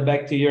next.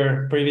 Back to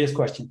your previous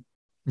question.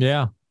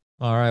 Yeah.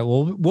 All right.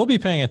 Well, we'll be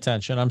paying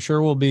attention. I'm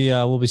sure we'll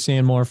be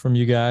seeing more from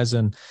you guys,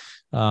 and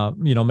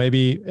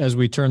maybe as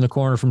we turn the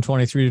corner from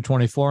 23 to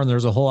 24, and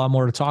there's a whole lot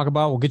more to talk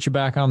about, we'll get you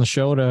back on the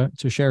show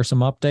to share some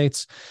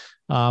updates.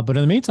 But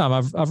in the meantime,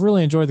 I've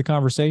really enjoyed the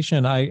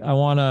conversation. I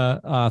want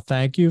to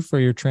thank you for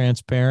your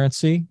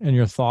transparency and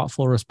your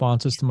thoughtful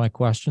responses to my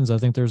questions. I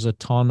think there's a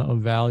ton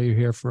of value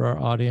here for our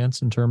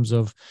audience in terms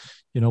of,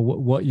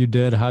 what you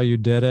did, how you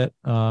did it,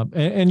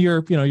 and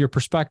your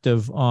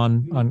perspective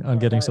on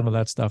getting some of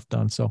that stuff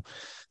done. So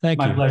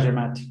thank you. My pleasure,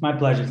 Matt. My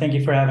pleasure. Thank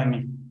you for having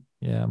me.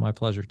 Yeah, my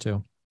pleasure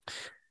too.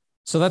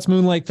 So that's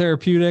MoonLake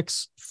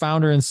Therapeutics,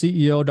 founder and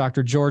CEO,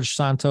 Dr. Jorge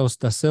Santos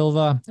Da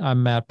Silva.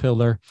 I'm Matt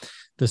Pillar.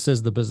 This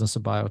is the Business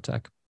of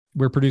Biotech.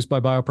 We're produced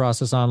by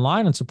Bioprocess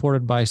Online and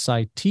supported by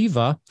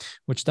Cytiva,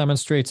 which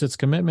demonstrates its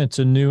commitment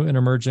to new and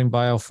emerging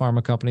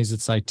biopharma companies at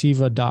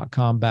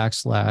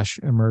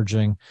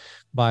cytiva.com/emerging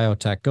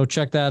biotech. Go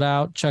check that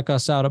out. Check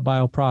us out at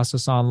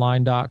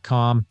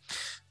bioprocessonline.com.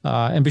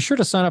 And be sure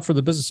to sign up for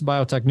the Business of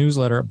Biotech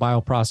newsletter at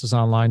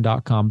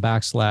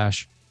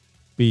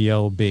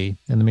bioprocessonline.com/BOB.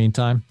 In the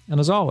meantime, and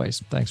as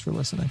always, thanks for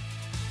listening.